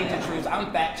 this ain't the truth.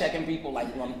 I'm fact checking people like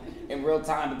in real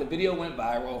time, but the video went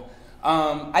viral.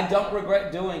 I don't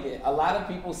regret doing it. A lot of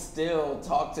people still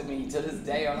talk to me to this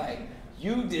day, are like,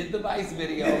 you did the Vice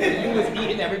video, and you was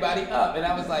eating everybody up. And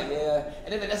I was like, yeah.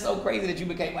 And then that's so crazy that you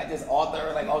became like this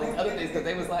author, like all these other things, because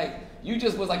they was like, you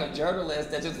just was like a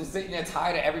journalist that just was sitting there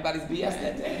tired of everybody's BS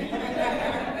that day.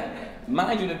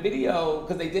 Mind you, the video,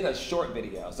 because they did a short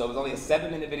video, so it was only a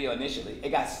 7-minute video initially.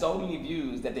 It got so many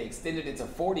views that they extended it to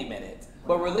 40 minutes.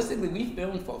 But realistically, we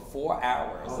filmed for 4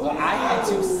 hours. So I had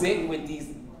to sit with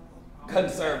these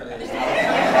conservatives. I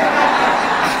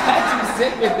had to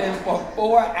sit with them for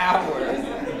 4 hours,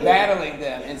 battling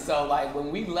them. And so, like,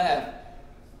 when we left,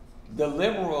 the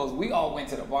liberals, we all went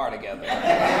to the bar together.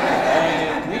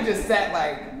 And we just sat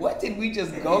like, what did we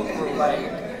just go through? Like,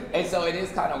 and so it is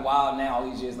kind of wild now, all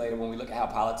these years later, when we look at how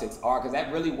politics are, because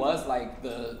that really was like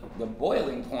the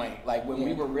boiling point, like when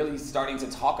we were really starting to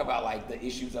talk about like the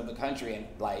issues of the country and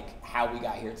like how we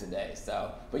got here today.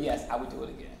 So, but yes, I would do it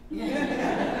again.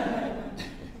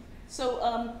 So,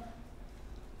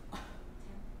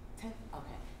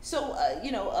 okay. So,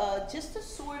 just to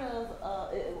sort of,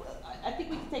 I think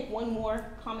we can take one more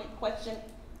comment question.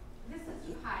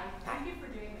 Hi, thank you for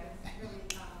doing this. Really,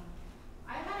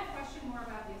 I had a question more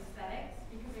about the aesthetics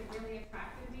because it really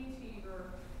attracted me to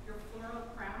your floral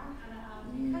crown,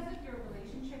 and because of your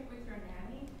relationship with your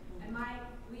nanny, and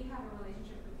we have a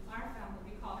relationship with our family.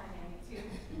 We call her nanny too,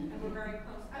 and we're very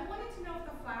close. I wanted to know if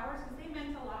the flowers, because they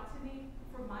meant a lot to me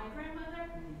for my grandmother,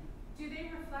 do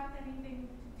they reflect anything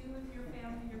to do with your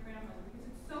family and your grandmother? Because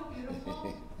it's so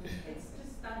beautiful, it's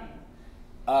just stunning.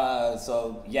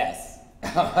 So yes.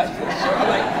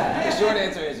 The short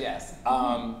answer is yes.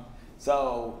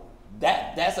 So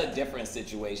That's a different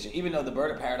situation. Even though the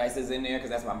bird of paradise is in there, because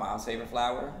that's my mom's favorite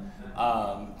flower.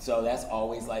 So that's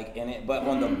always like in it. But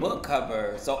on the book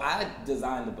cover, so I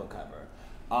designed the book cover,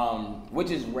 which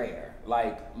is rare.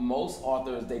 Like most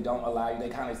authors, they don't allow you, they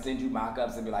kind of send you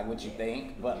mock-ups and be like, what you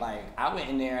think? But like, I went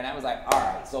in there and I was like, all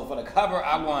right, so for the cover,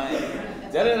 I want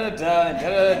da-da-da-da, and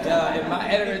da-da-da-da. And my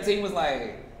editor team was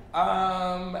like,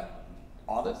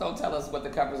 authors don't tell us what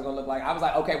the cover is gonna look like. I was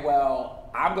like, okay,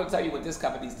 well, I'm gonna tell you what this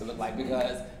cover needs to look like,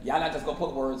 because y'all not just gonna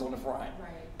put words on the front.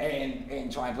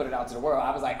 And try and put it out to the world. I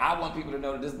was like, I want people to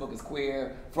know that this book is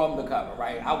queer from the cover,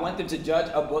 right? I want them to judge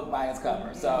a book by its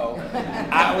cover. So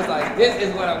I was like, this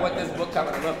is what I want this book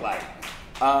cover to look like.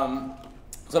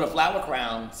 So the flower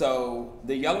crown, so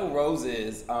the yellow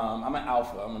roses, I'm an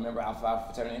alpha, I'm a member of Alpha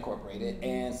Fraternity Incorporated,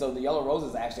 and so the yellow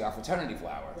roses are actually our fraternity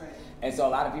flower. Right. And so a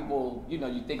lot of people, you know,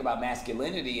 you think about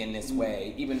masculinity in this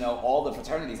way, even though all the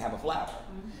fraternities have a flower.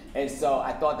 And so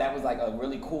I thought that was like a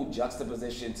really cool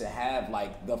juxtaposition to have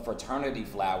like the fraternity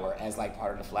flower as like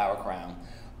part of the flower crown.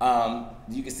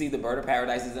 You can see the bird of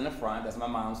paradise is in the front. That's my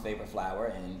mom's favorite flower,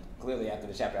 and clearly after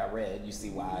the chapter I read, you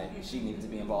see why she needed to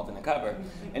be involved in the cover.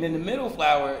 And in the middle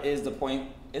flower is the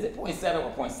is it poinsettia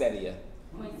or poinsettia?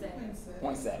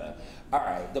 Poinsettia. All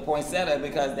right, the poinsettia,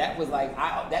 because that was like,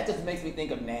 that just makes me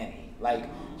think of Nanny. Like,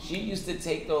 she used to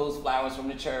take those flowers from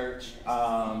the church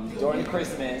during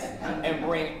Christmas and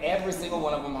bring every single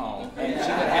one of them home. And she would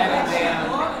have it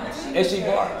down, and she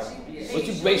brought them. But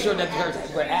you make sure that the church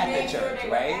were at the church,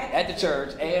 right? At the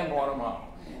church, and brought them home.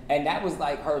 And that was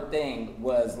like her thing,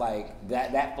 was like,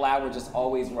 that flower just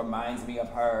always reminds me of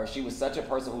her. She was such a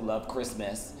person who loved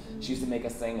Christmas. She used to make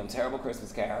us sing them terrible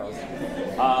Christmas carols.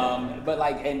 But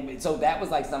like, and so that was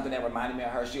like something that reminded me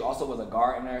of her. She also was a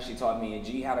gardener. She taught me and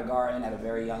G how to garden at a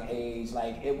very young age.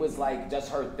 Like, it was like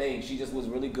just her thing. She just was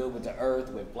really good with the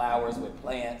earth, with flowers, with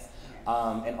plants,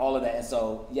 and all of that. And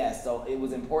so, yes, so it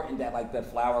was important that like the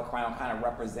flower crown kind of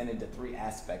represented the three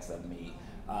aspects of me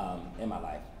in my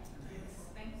life.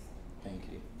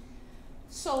 Thank you.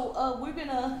 So we're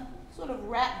gonna sort of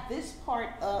wrap this part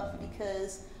up,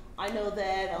 because I know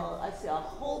that I see a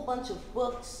whole bunch of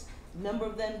books. A number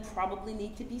of them probably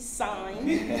need to be signed.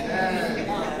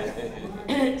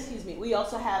 Excuse me. We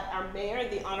also have our mayor,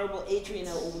 the Honorable Adrian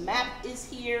O. Mapp, is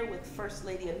here with First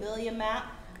Lady Amelia Mapp.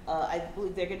 I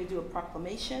believe they're going to do a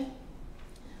proclamation.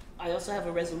 I also have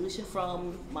a resolution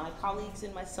from my colleagues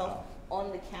and myself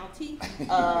on the county.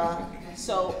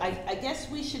 So I guess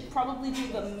we should probably do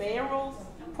the mayoral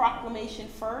proclamation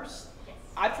first.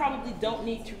 I probably don't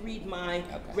need to read my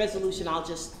resolution. I'll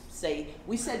just say,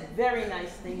 we said very nice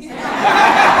things. So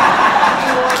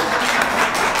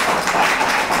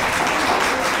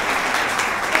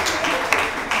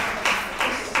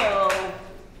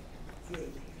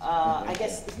I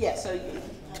guess, yeah, so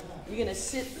you're going to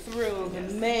sit through the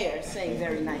mayor saying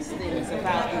very nice things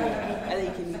about you, and then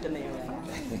you can meet the mayor.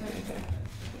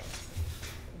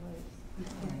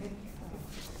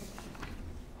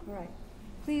 All right.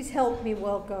 Please help me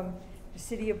welcome the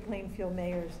City of Plainfield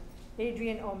Mayor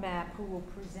Adrian O. Mapp, who will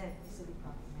present the city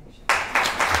proclamation.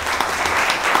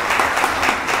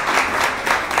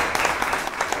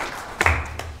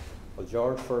 Well,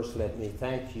 George, first let me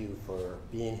thank you for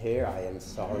being here. I am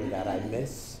sorry that I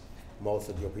missed most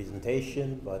of your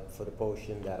presentation, but for the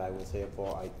portion that I was here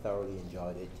for, I thoroughly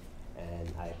enjoyed it,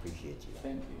 and I appreciate you.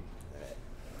 Thank you. All right.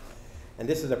 And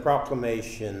this is a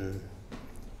proclamation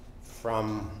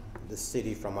from the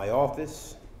city, from my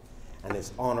office, and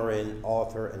it's honoring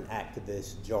author and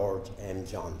activist George M.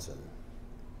 Johnson.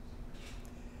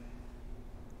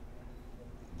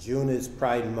 June is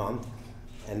Pride Month,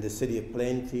 and the city of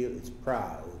Plainfield is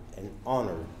proud and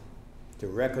honored to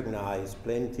recognize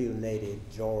Plainfield native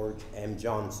George M.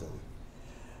 Johnson,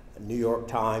 a New York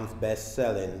Times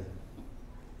best-selling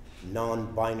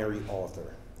non-binary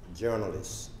author,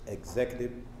 journalist,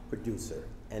 executive producer,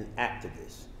 and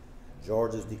activist.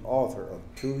 George is the author of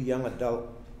two young adult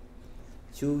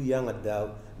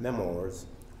memoirs,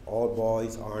 All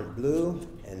Boys Aren't Blue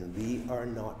and We Are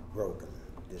Not Broken,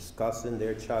 discussing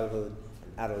their childhood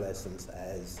and adolescence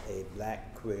as a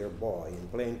black queer boy in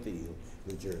Plainfield,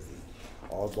 New Jersey.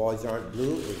 All Boys Aren't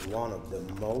Blue is one of the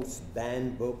most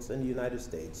banned books in the United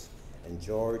States, and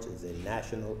George is a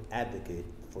national advocate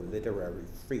for literary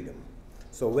freedom.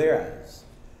 So whereas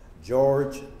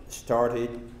George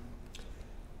started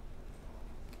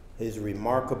his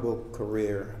remarkable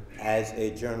career as a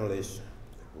journalist,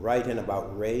 writing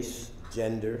about race,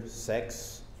 gender,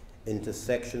 sex,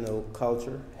 intersectional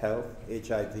culture, health,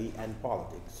 HIV, and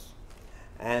politics.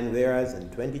 And whereas in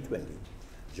 2020,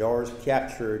 George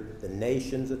captured the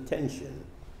nation's attention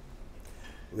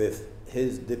with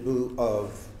his debut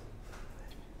of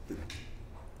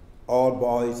All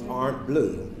Boys Aren't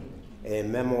Blue, a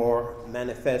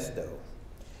memoir-manifesto.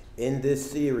 In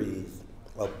this series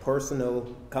of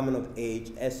personal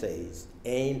coming-of-age essays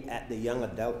aimed at the young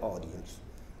adult audience,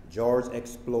 George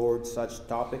explored such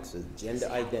topics as gender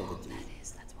identity,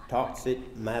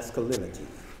 toxic masculinity,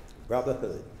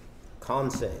 brotherhood,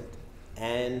 consent,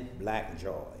 and black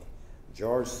joy.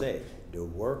 George said, "The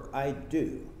work I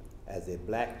do as a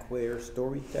black queer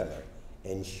storyteller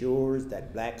ensures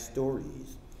that black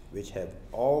stories, which have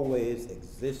always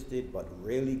existed but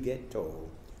rarely get told,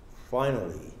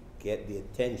 finally get the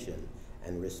attention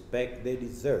and respect they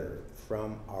deserve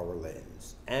from our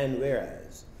lens." And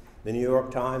whereas the New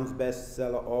York Times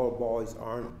bestseller All Boys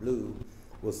Aren't Blue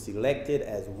was selected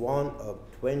as one of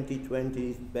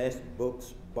 2020's best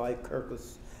books by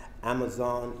Kirkus,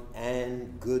 Amazon,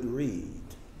 and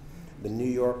Goodreads, the New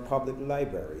York Public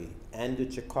Library, and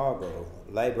the Chicago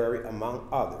Library, among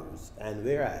others. And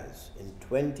whereas in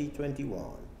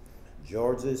 2021,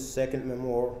 George's second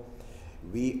memoir,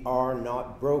 We Are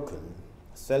Not Broken,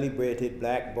 celebrated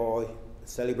black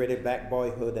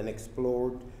boyhood and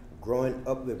explored growing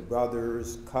up with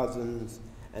brothers, cousins,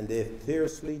 and their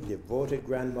fiercely devoted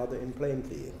grandmother in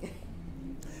Plainfield.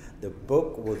 The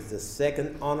book was the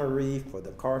second honoree for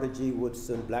the Carter G.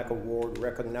 Woodson Black Award,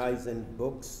 recognizing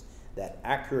books that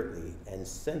accurately and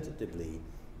sensitively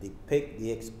depict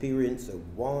the experience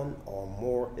of one or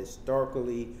more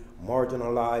historically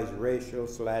marginalized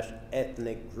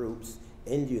racial/ethnic groups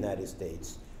in the United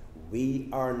States. We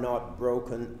Are Not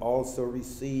Broken also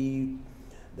received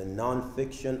the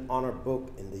nonfiction honor book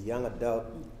in the young adult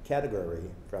category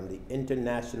from the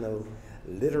International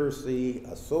Literacy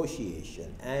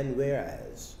Association. And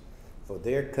whereas for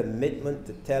their commitment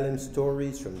to telling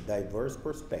stories from diverse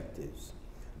perspectives,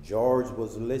 George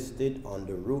was listed on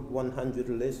the Route 100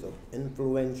 list of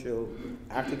influential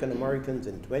African Americans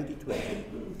in 2020,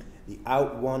 the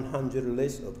Out 100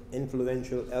 list of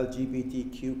influential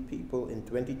LGBTQ people in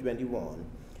 2021,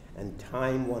 and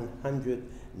Time 100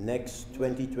 Next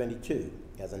 2022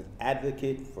 as an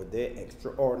advocate for their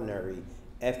extraordinary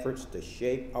efforts to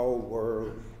shape our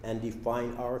world and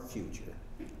define our future.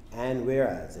 And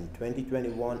whereas in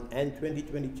 2021 and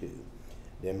 2022,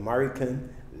 the American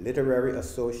Literary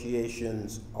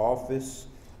Association's Office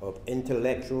of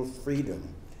Intellectual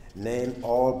Freedom named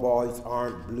All Boys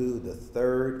Aren't Blue the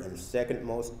third and second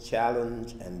most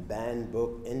challenged and banned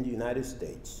book in the United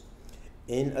States.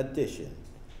 In addition,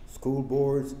 school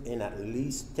boards in at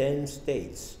least 10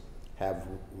 states have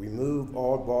removed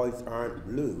All Boys Aren't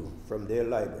Blue from their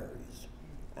libraries.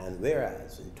 And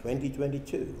whereas in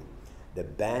 2022, the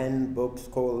Banned Books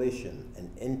Coalition, an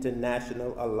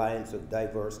international alliance of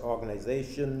diverse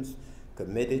organizations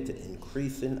committed to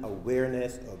increasing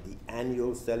awareness of the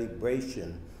annual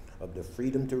celebration of the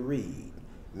freedom to read,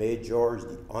 made George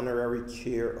the honorary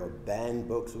chair of Banned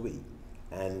Books Week.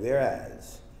 And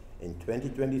whereas in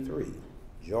 2023,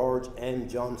 George M.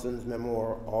 Johnson's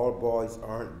memoir, All Boys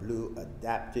Aren't Blue,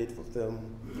 adapted for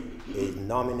film, is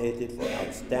nominated for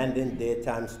Outstanding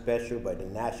Daytime Special by the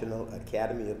National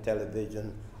Academy of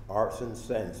Television Arts and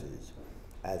Sciences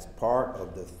as part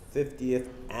of the 50th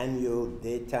Annual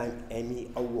Daytime Emmy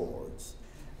Awards.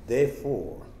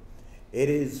 Therefore, it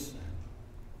is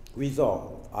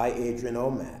resolved, I, Adrian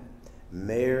O'Matt,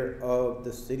 Mayor of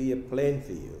the City of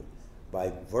Plainfield, by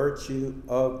virtue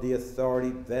of the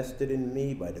authority vested in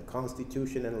me by the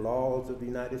Constitution and laws of the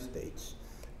United States,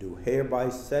 do hereby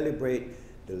celebrate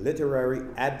the literary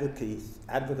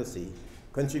advocacy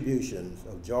contributions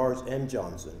of George M.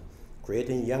 Johnson,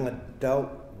 creating young adult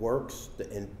works to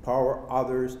empower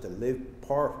others to live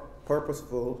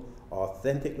purposeful,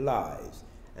 authentic lives,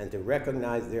 and to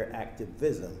recognize their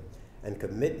activism and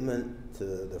commitment to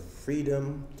the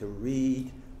freedom to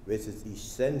read, which is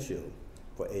essential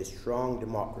for a strong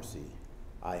democracy.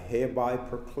 I hereby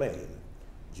proclaim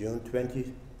June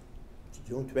 24th,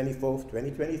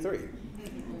 2023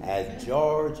 as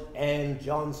George M.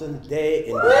 Johnson Day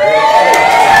in the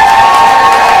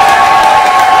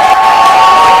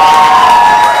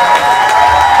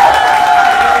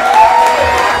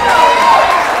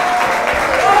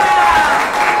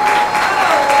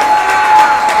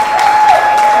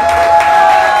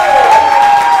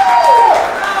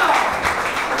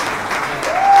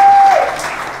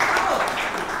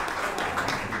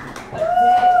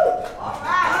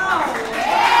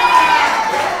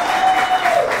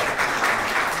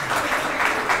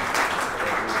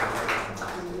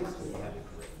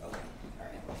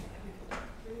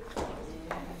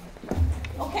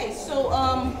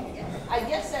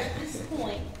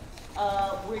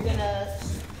we're gonna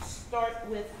start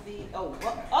with the,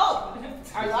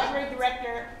 our library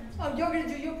director, Oh, you're going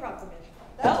to do your proclamation.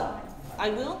 That's Oh,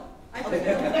 fine. I will? I think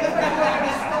you're going to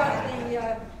start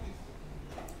the,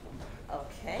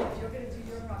 Okay. you're going to do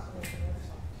your proclamation.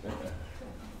 That's fine.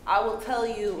 I will tell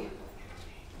you,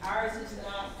 ours is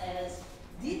not as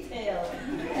detailed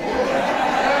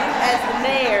as the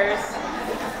mayor's.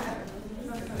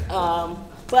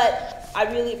 But I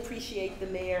really appreciate the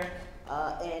mayor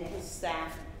and his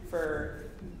staff for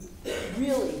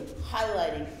really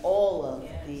highlighting all of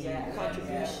the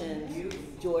contributions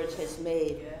George has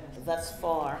made thus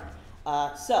far.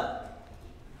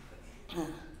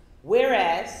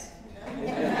 Whereas,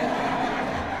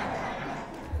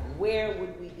 where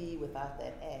would we be without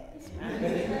that as?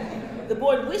 The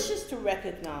board wishes to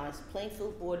recognize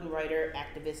Plainfield born writer,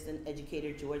 activist, and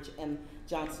educator George M.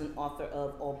 Johnson, author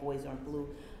of All Boys Aren't Blue,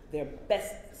 their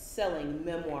best-selling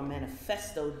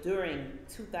memoir-manifesto during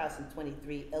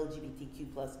 2023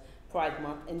 LGBTQ+ Pride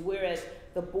Month. And whereas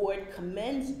the board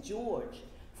commends George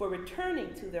for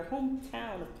returning to their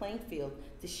hometown of Plainfield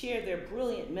to share their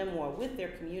brilliant memoir with their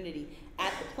community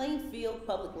at the Plainfield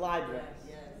Public Library.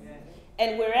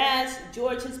 And whereas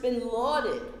George has been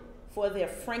lauded for their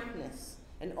frankness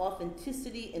and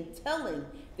authenticity in telling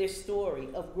their story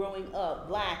of growing up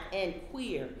Black and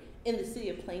queer in the city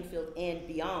of Plainfield and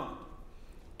beyond.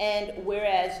 And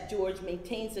whereas George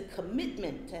maintains a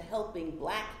commitment to helping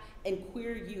Black and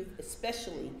queer youth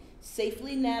especially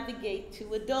safely navigate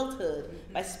to adulthood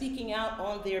by speaking out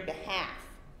on their behalf.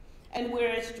 And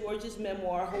whereas George's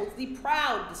memoir holds the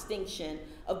proud distinction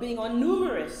of being on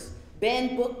numerous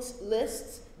banned books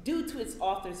lists due to its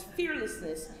author's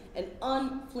fearlessness and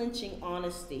unflinching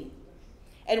honesty.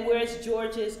 And whereas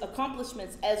George's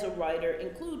accomplishments as a writer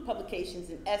include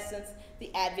publications in Essence,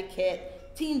 The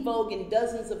Advocate, Teen Vogue, and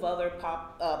dozens of other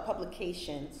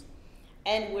publications.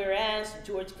 And whereas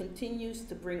George continues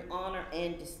to bring honor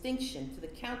and distinction to the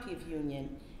County of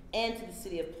Union and to the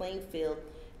City of Plainfield,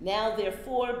 now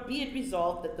therefore be it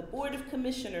resolved that the Board of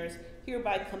Commissioners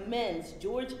hereby commends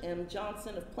George M.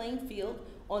 Johnson of Plainfield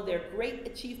on their great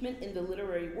achievement in the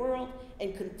literary world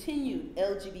and continued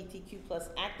LGBTQ+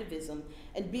 activism,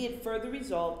 and be it further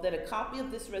resolved that a copy of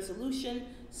this resolution,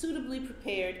 suitably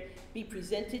prepared, be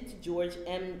presented to George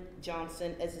M.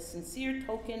 Johnson as a sincere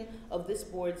token of this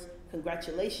board's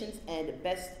congratulations and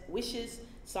best wishes,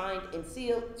 signed and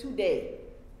sealed today.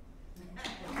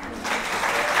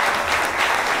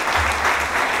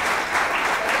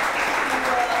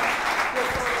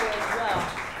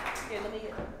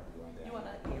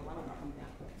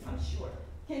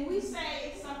 Can we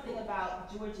say something about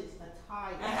George's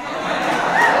attire?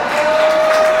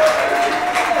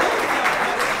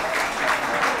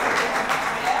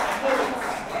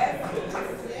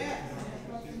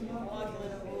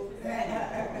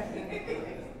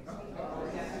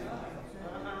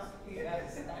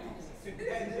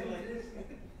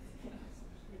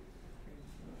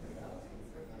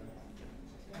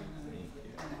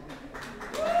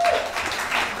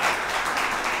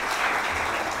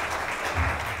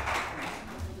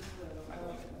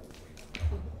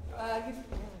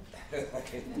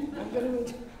 I'm going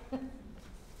to,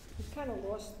 you kind of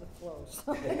lost the flow,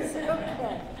 so it's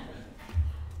okay.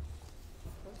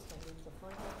 First I need to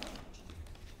find out.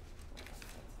 That's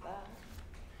that.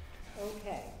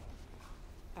 Okay.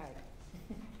 All right.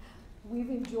 We've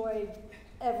enjoyed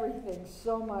everything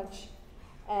so much,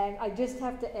 and I just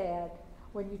have to add,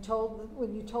 when you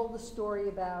told the story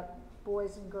about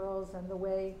boys and girls and the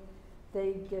way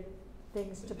they get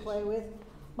things to play with,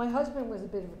 my husband was a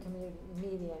bit of a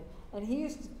comedian, and he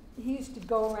used to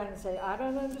go around and say, I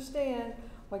don't understand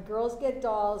why girls get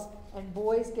dolls and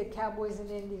boys get cowboys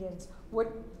and Indians. What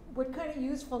kind of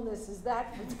usefulness is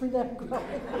that for them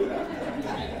growing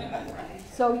up?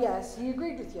 So yes, he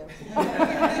agreed with you.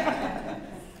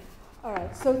 All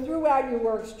right, so throughout your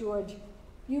works, George,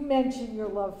 you mentioned your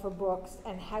love for books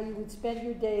and how you would spend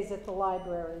your days at the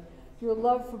library. Your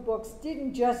love for books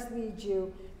didn't just lead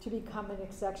you to become an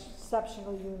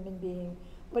exceptional human being,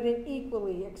 but an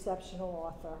equally exceptional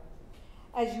author.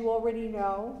 As you already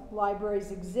know,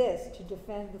 libraries exist to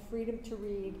defend the freedom to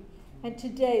read, and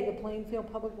today the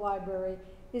Plainfield Public Library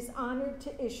is honored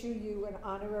to issue you an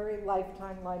honorary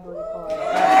lifetime library card.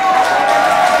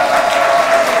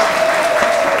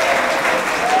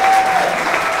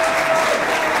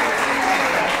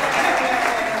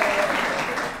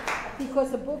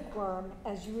 Because a bookworm,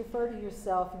 as you refer to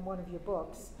yourself in one of your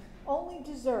books, only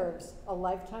deserves a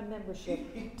lifetime membership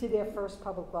to their first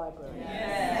public library.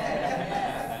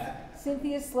 Yes.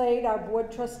 Cynthia Slade, our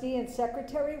board trustee and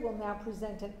secretary, will now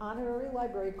present an honorary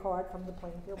library card from the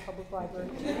Plainfield Public Library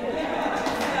to you.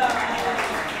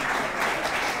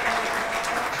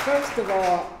 First of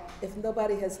all, if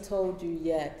nobody has told you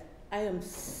yet, I am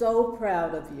so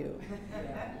proud of you.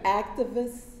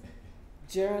 Activist,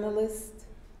 journalist,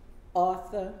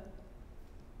 author,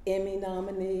 Emmy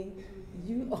nominee,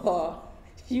 you are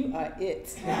it. You are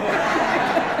it.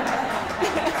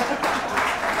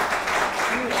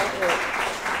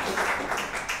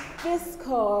 This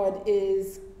card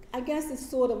is, I guess it's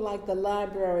sort of like the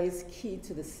library's key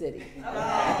to the city.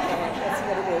 That's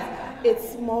what it is.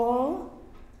 It's small,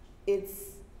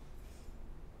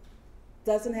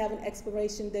 doesn't have an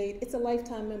expiration date. It's a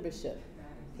lifetime membership,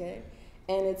 okay?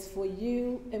 And it's for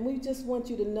you, and we just want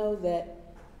you to know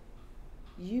that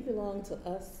you belong to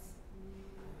us,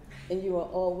 and you are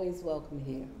always welcome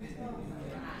here.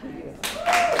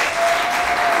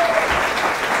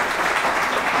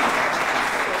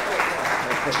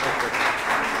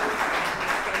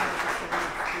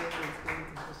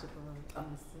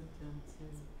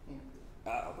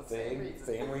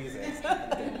 Same reasons.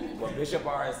 Well, Bishop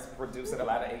R is producing a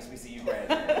lot of HBCU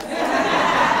graduates.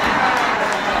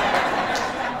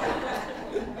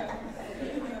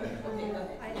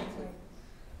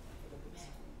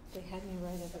 They had me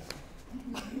write everything.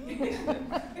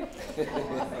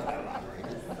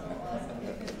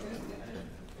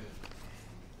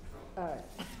 All right.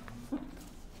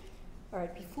 All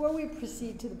right, before we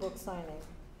proceed to the book signing,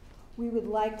 we would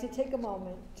like to take a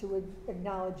moment to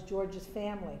acknowledge George's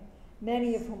family,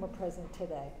 many of whom are present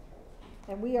today.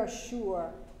 And we are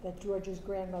sure that George's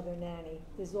grandmother, Nanny,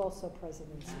 is also present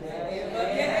in spirit.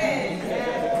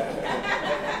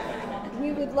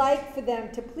 We would like for them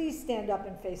to please stand up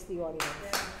and face the audience.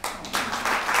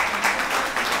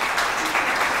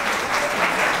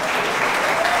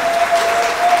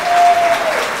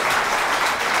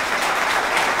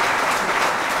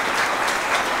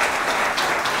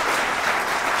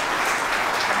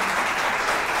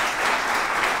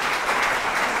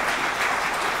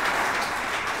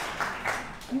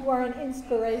 You are an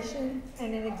inspiration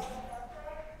and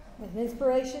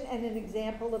an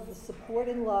example of the support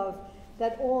and love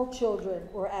that all children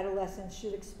or adolescents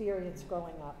should experience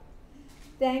growing up.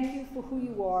 Thank you for who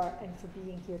you are and for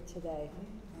being here today.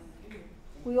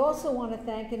 We also want to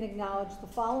thank and acknowledge the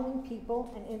following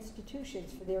people and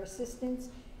institutions for their assistance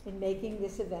in making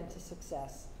this event a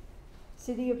success.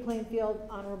 City of Plainfield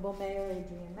Honorable Mayor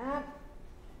Adrienne Mapp,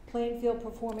 Plainfield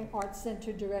Performing Arts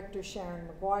Center Director Sharon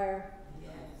McGuire,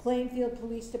 Plainfield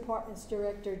Police Department's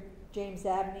Director James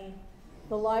Abney,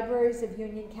 the Libraries of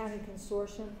Union County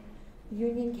Consortium,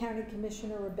 Union County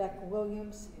Commissioner Rebecca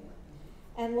Williams,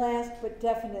 and last but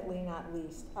definitely not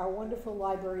least, our wonderful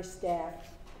library staff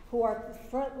who are at the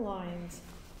front lines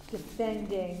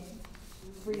defending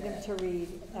freedom to read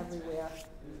everywhere.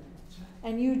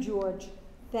 And you, George,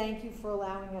 thank you for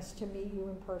allowing us to meet you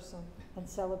in person and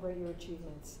celebrate your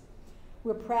achievements.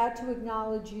 We're proud to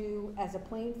acknowledge you as a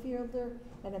Plainfielder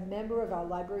and a member of our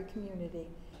library community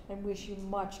and wish you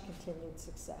much continued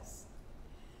success.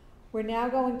 We're now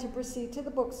going to proceed to the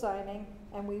book signing,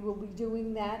 and we will be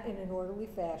doing that in an orderly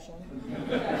fashion.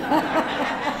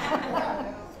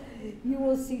 You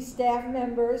will see staff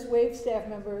members, wave staff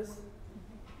members,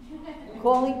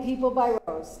 calling people by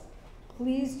rows.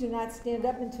 Please do not stand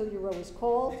up until your row is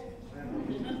called.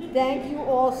 Thank you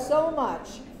all so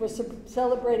much for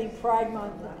celebrating Pride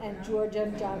Month and George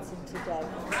M. Johnson today.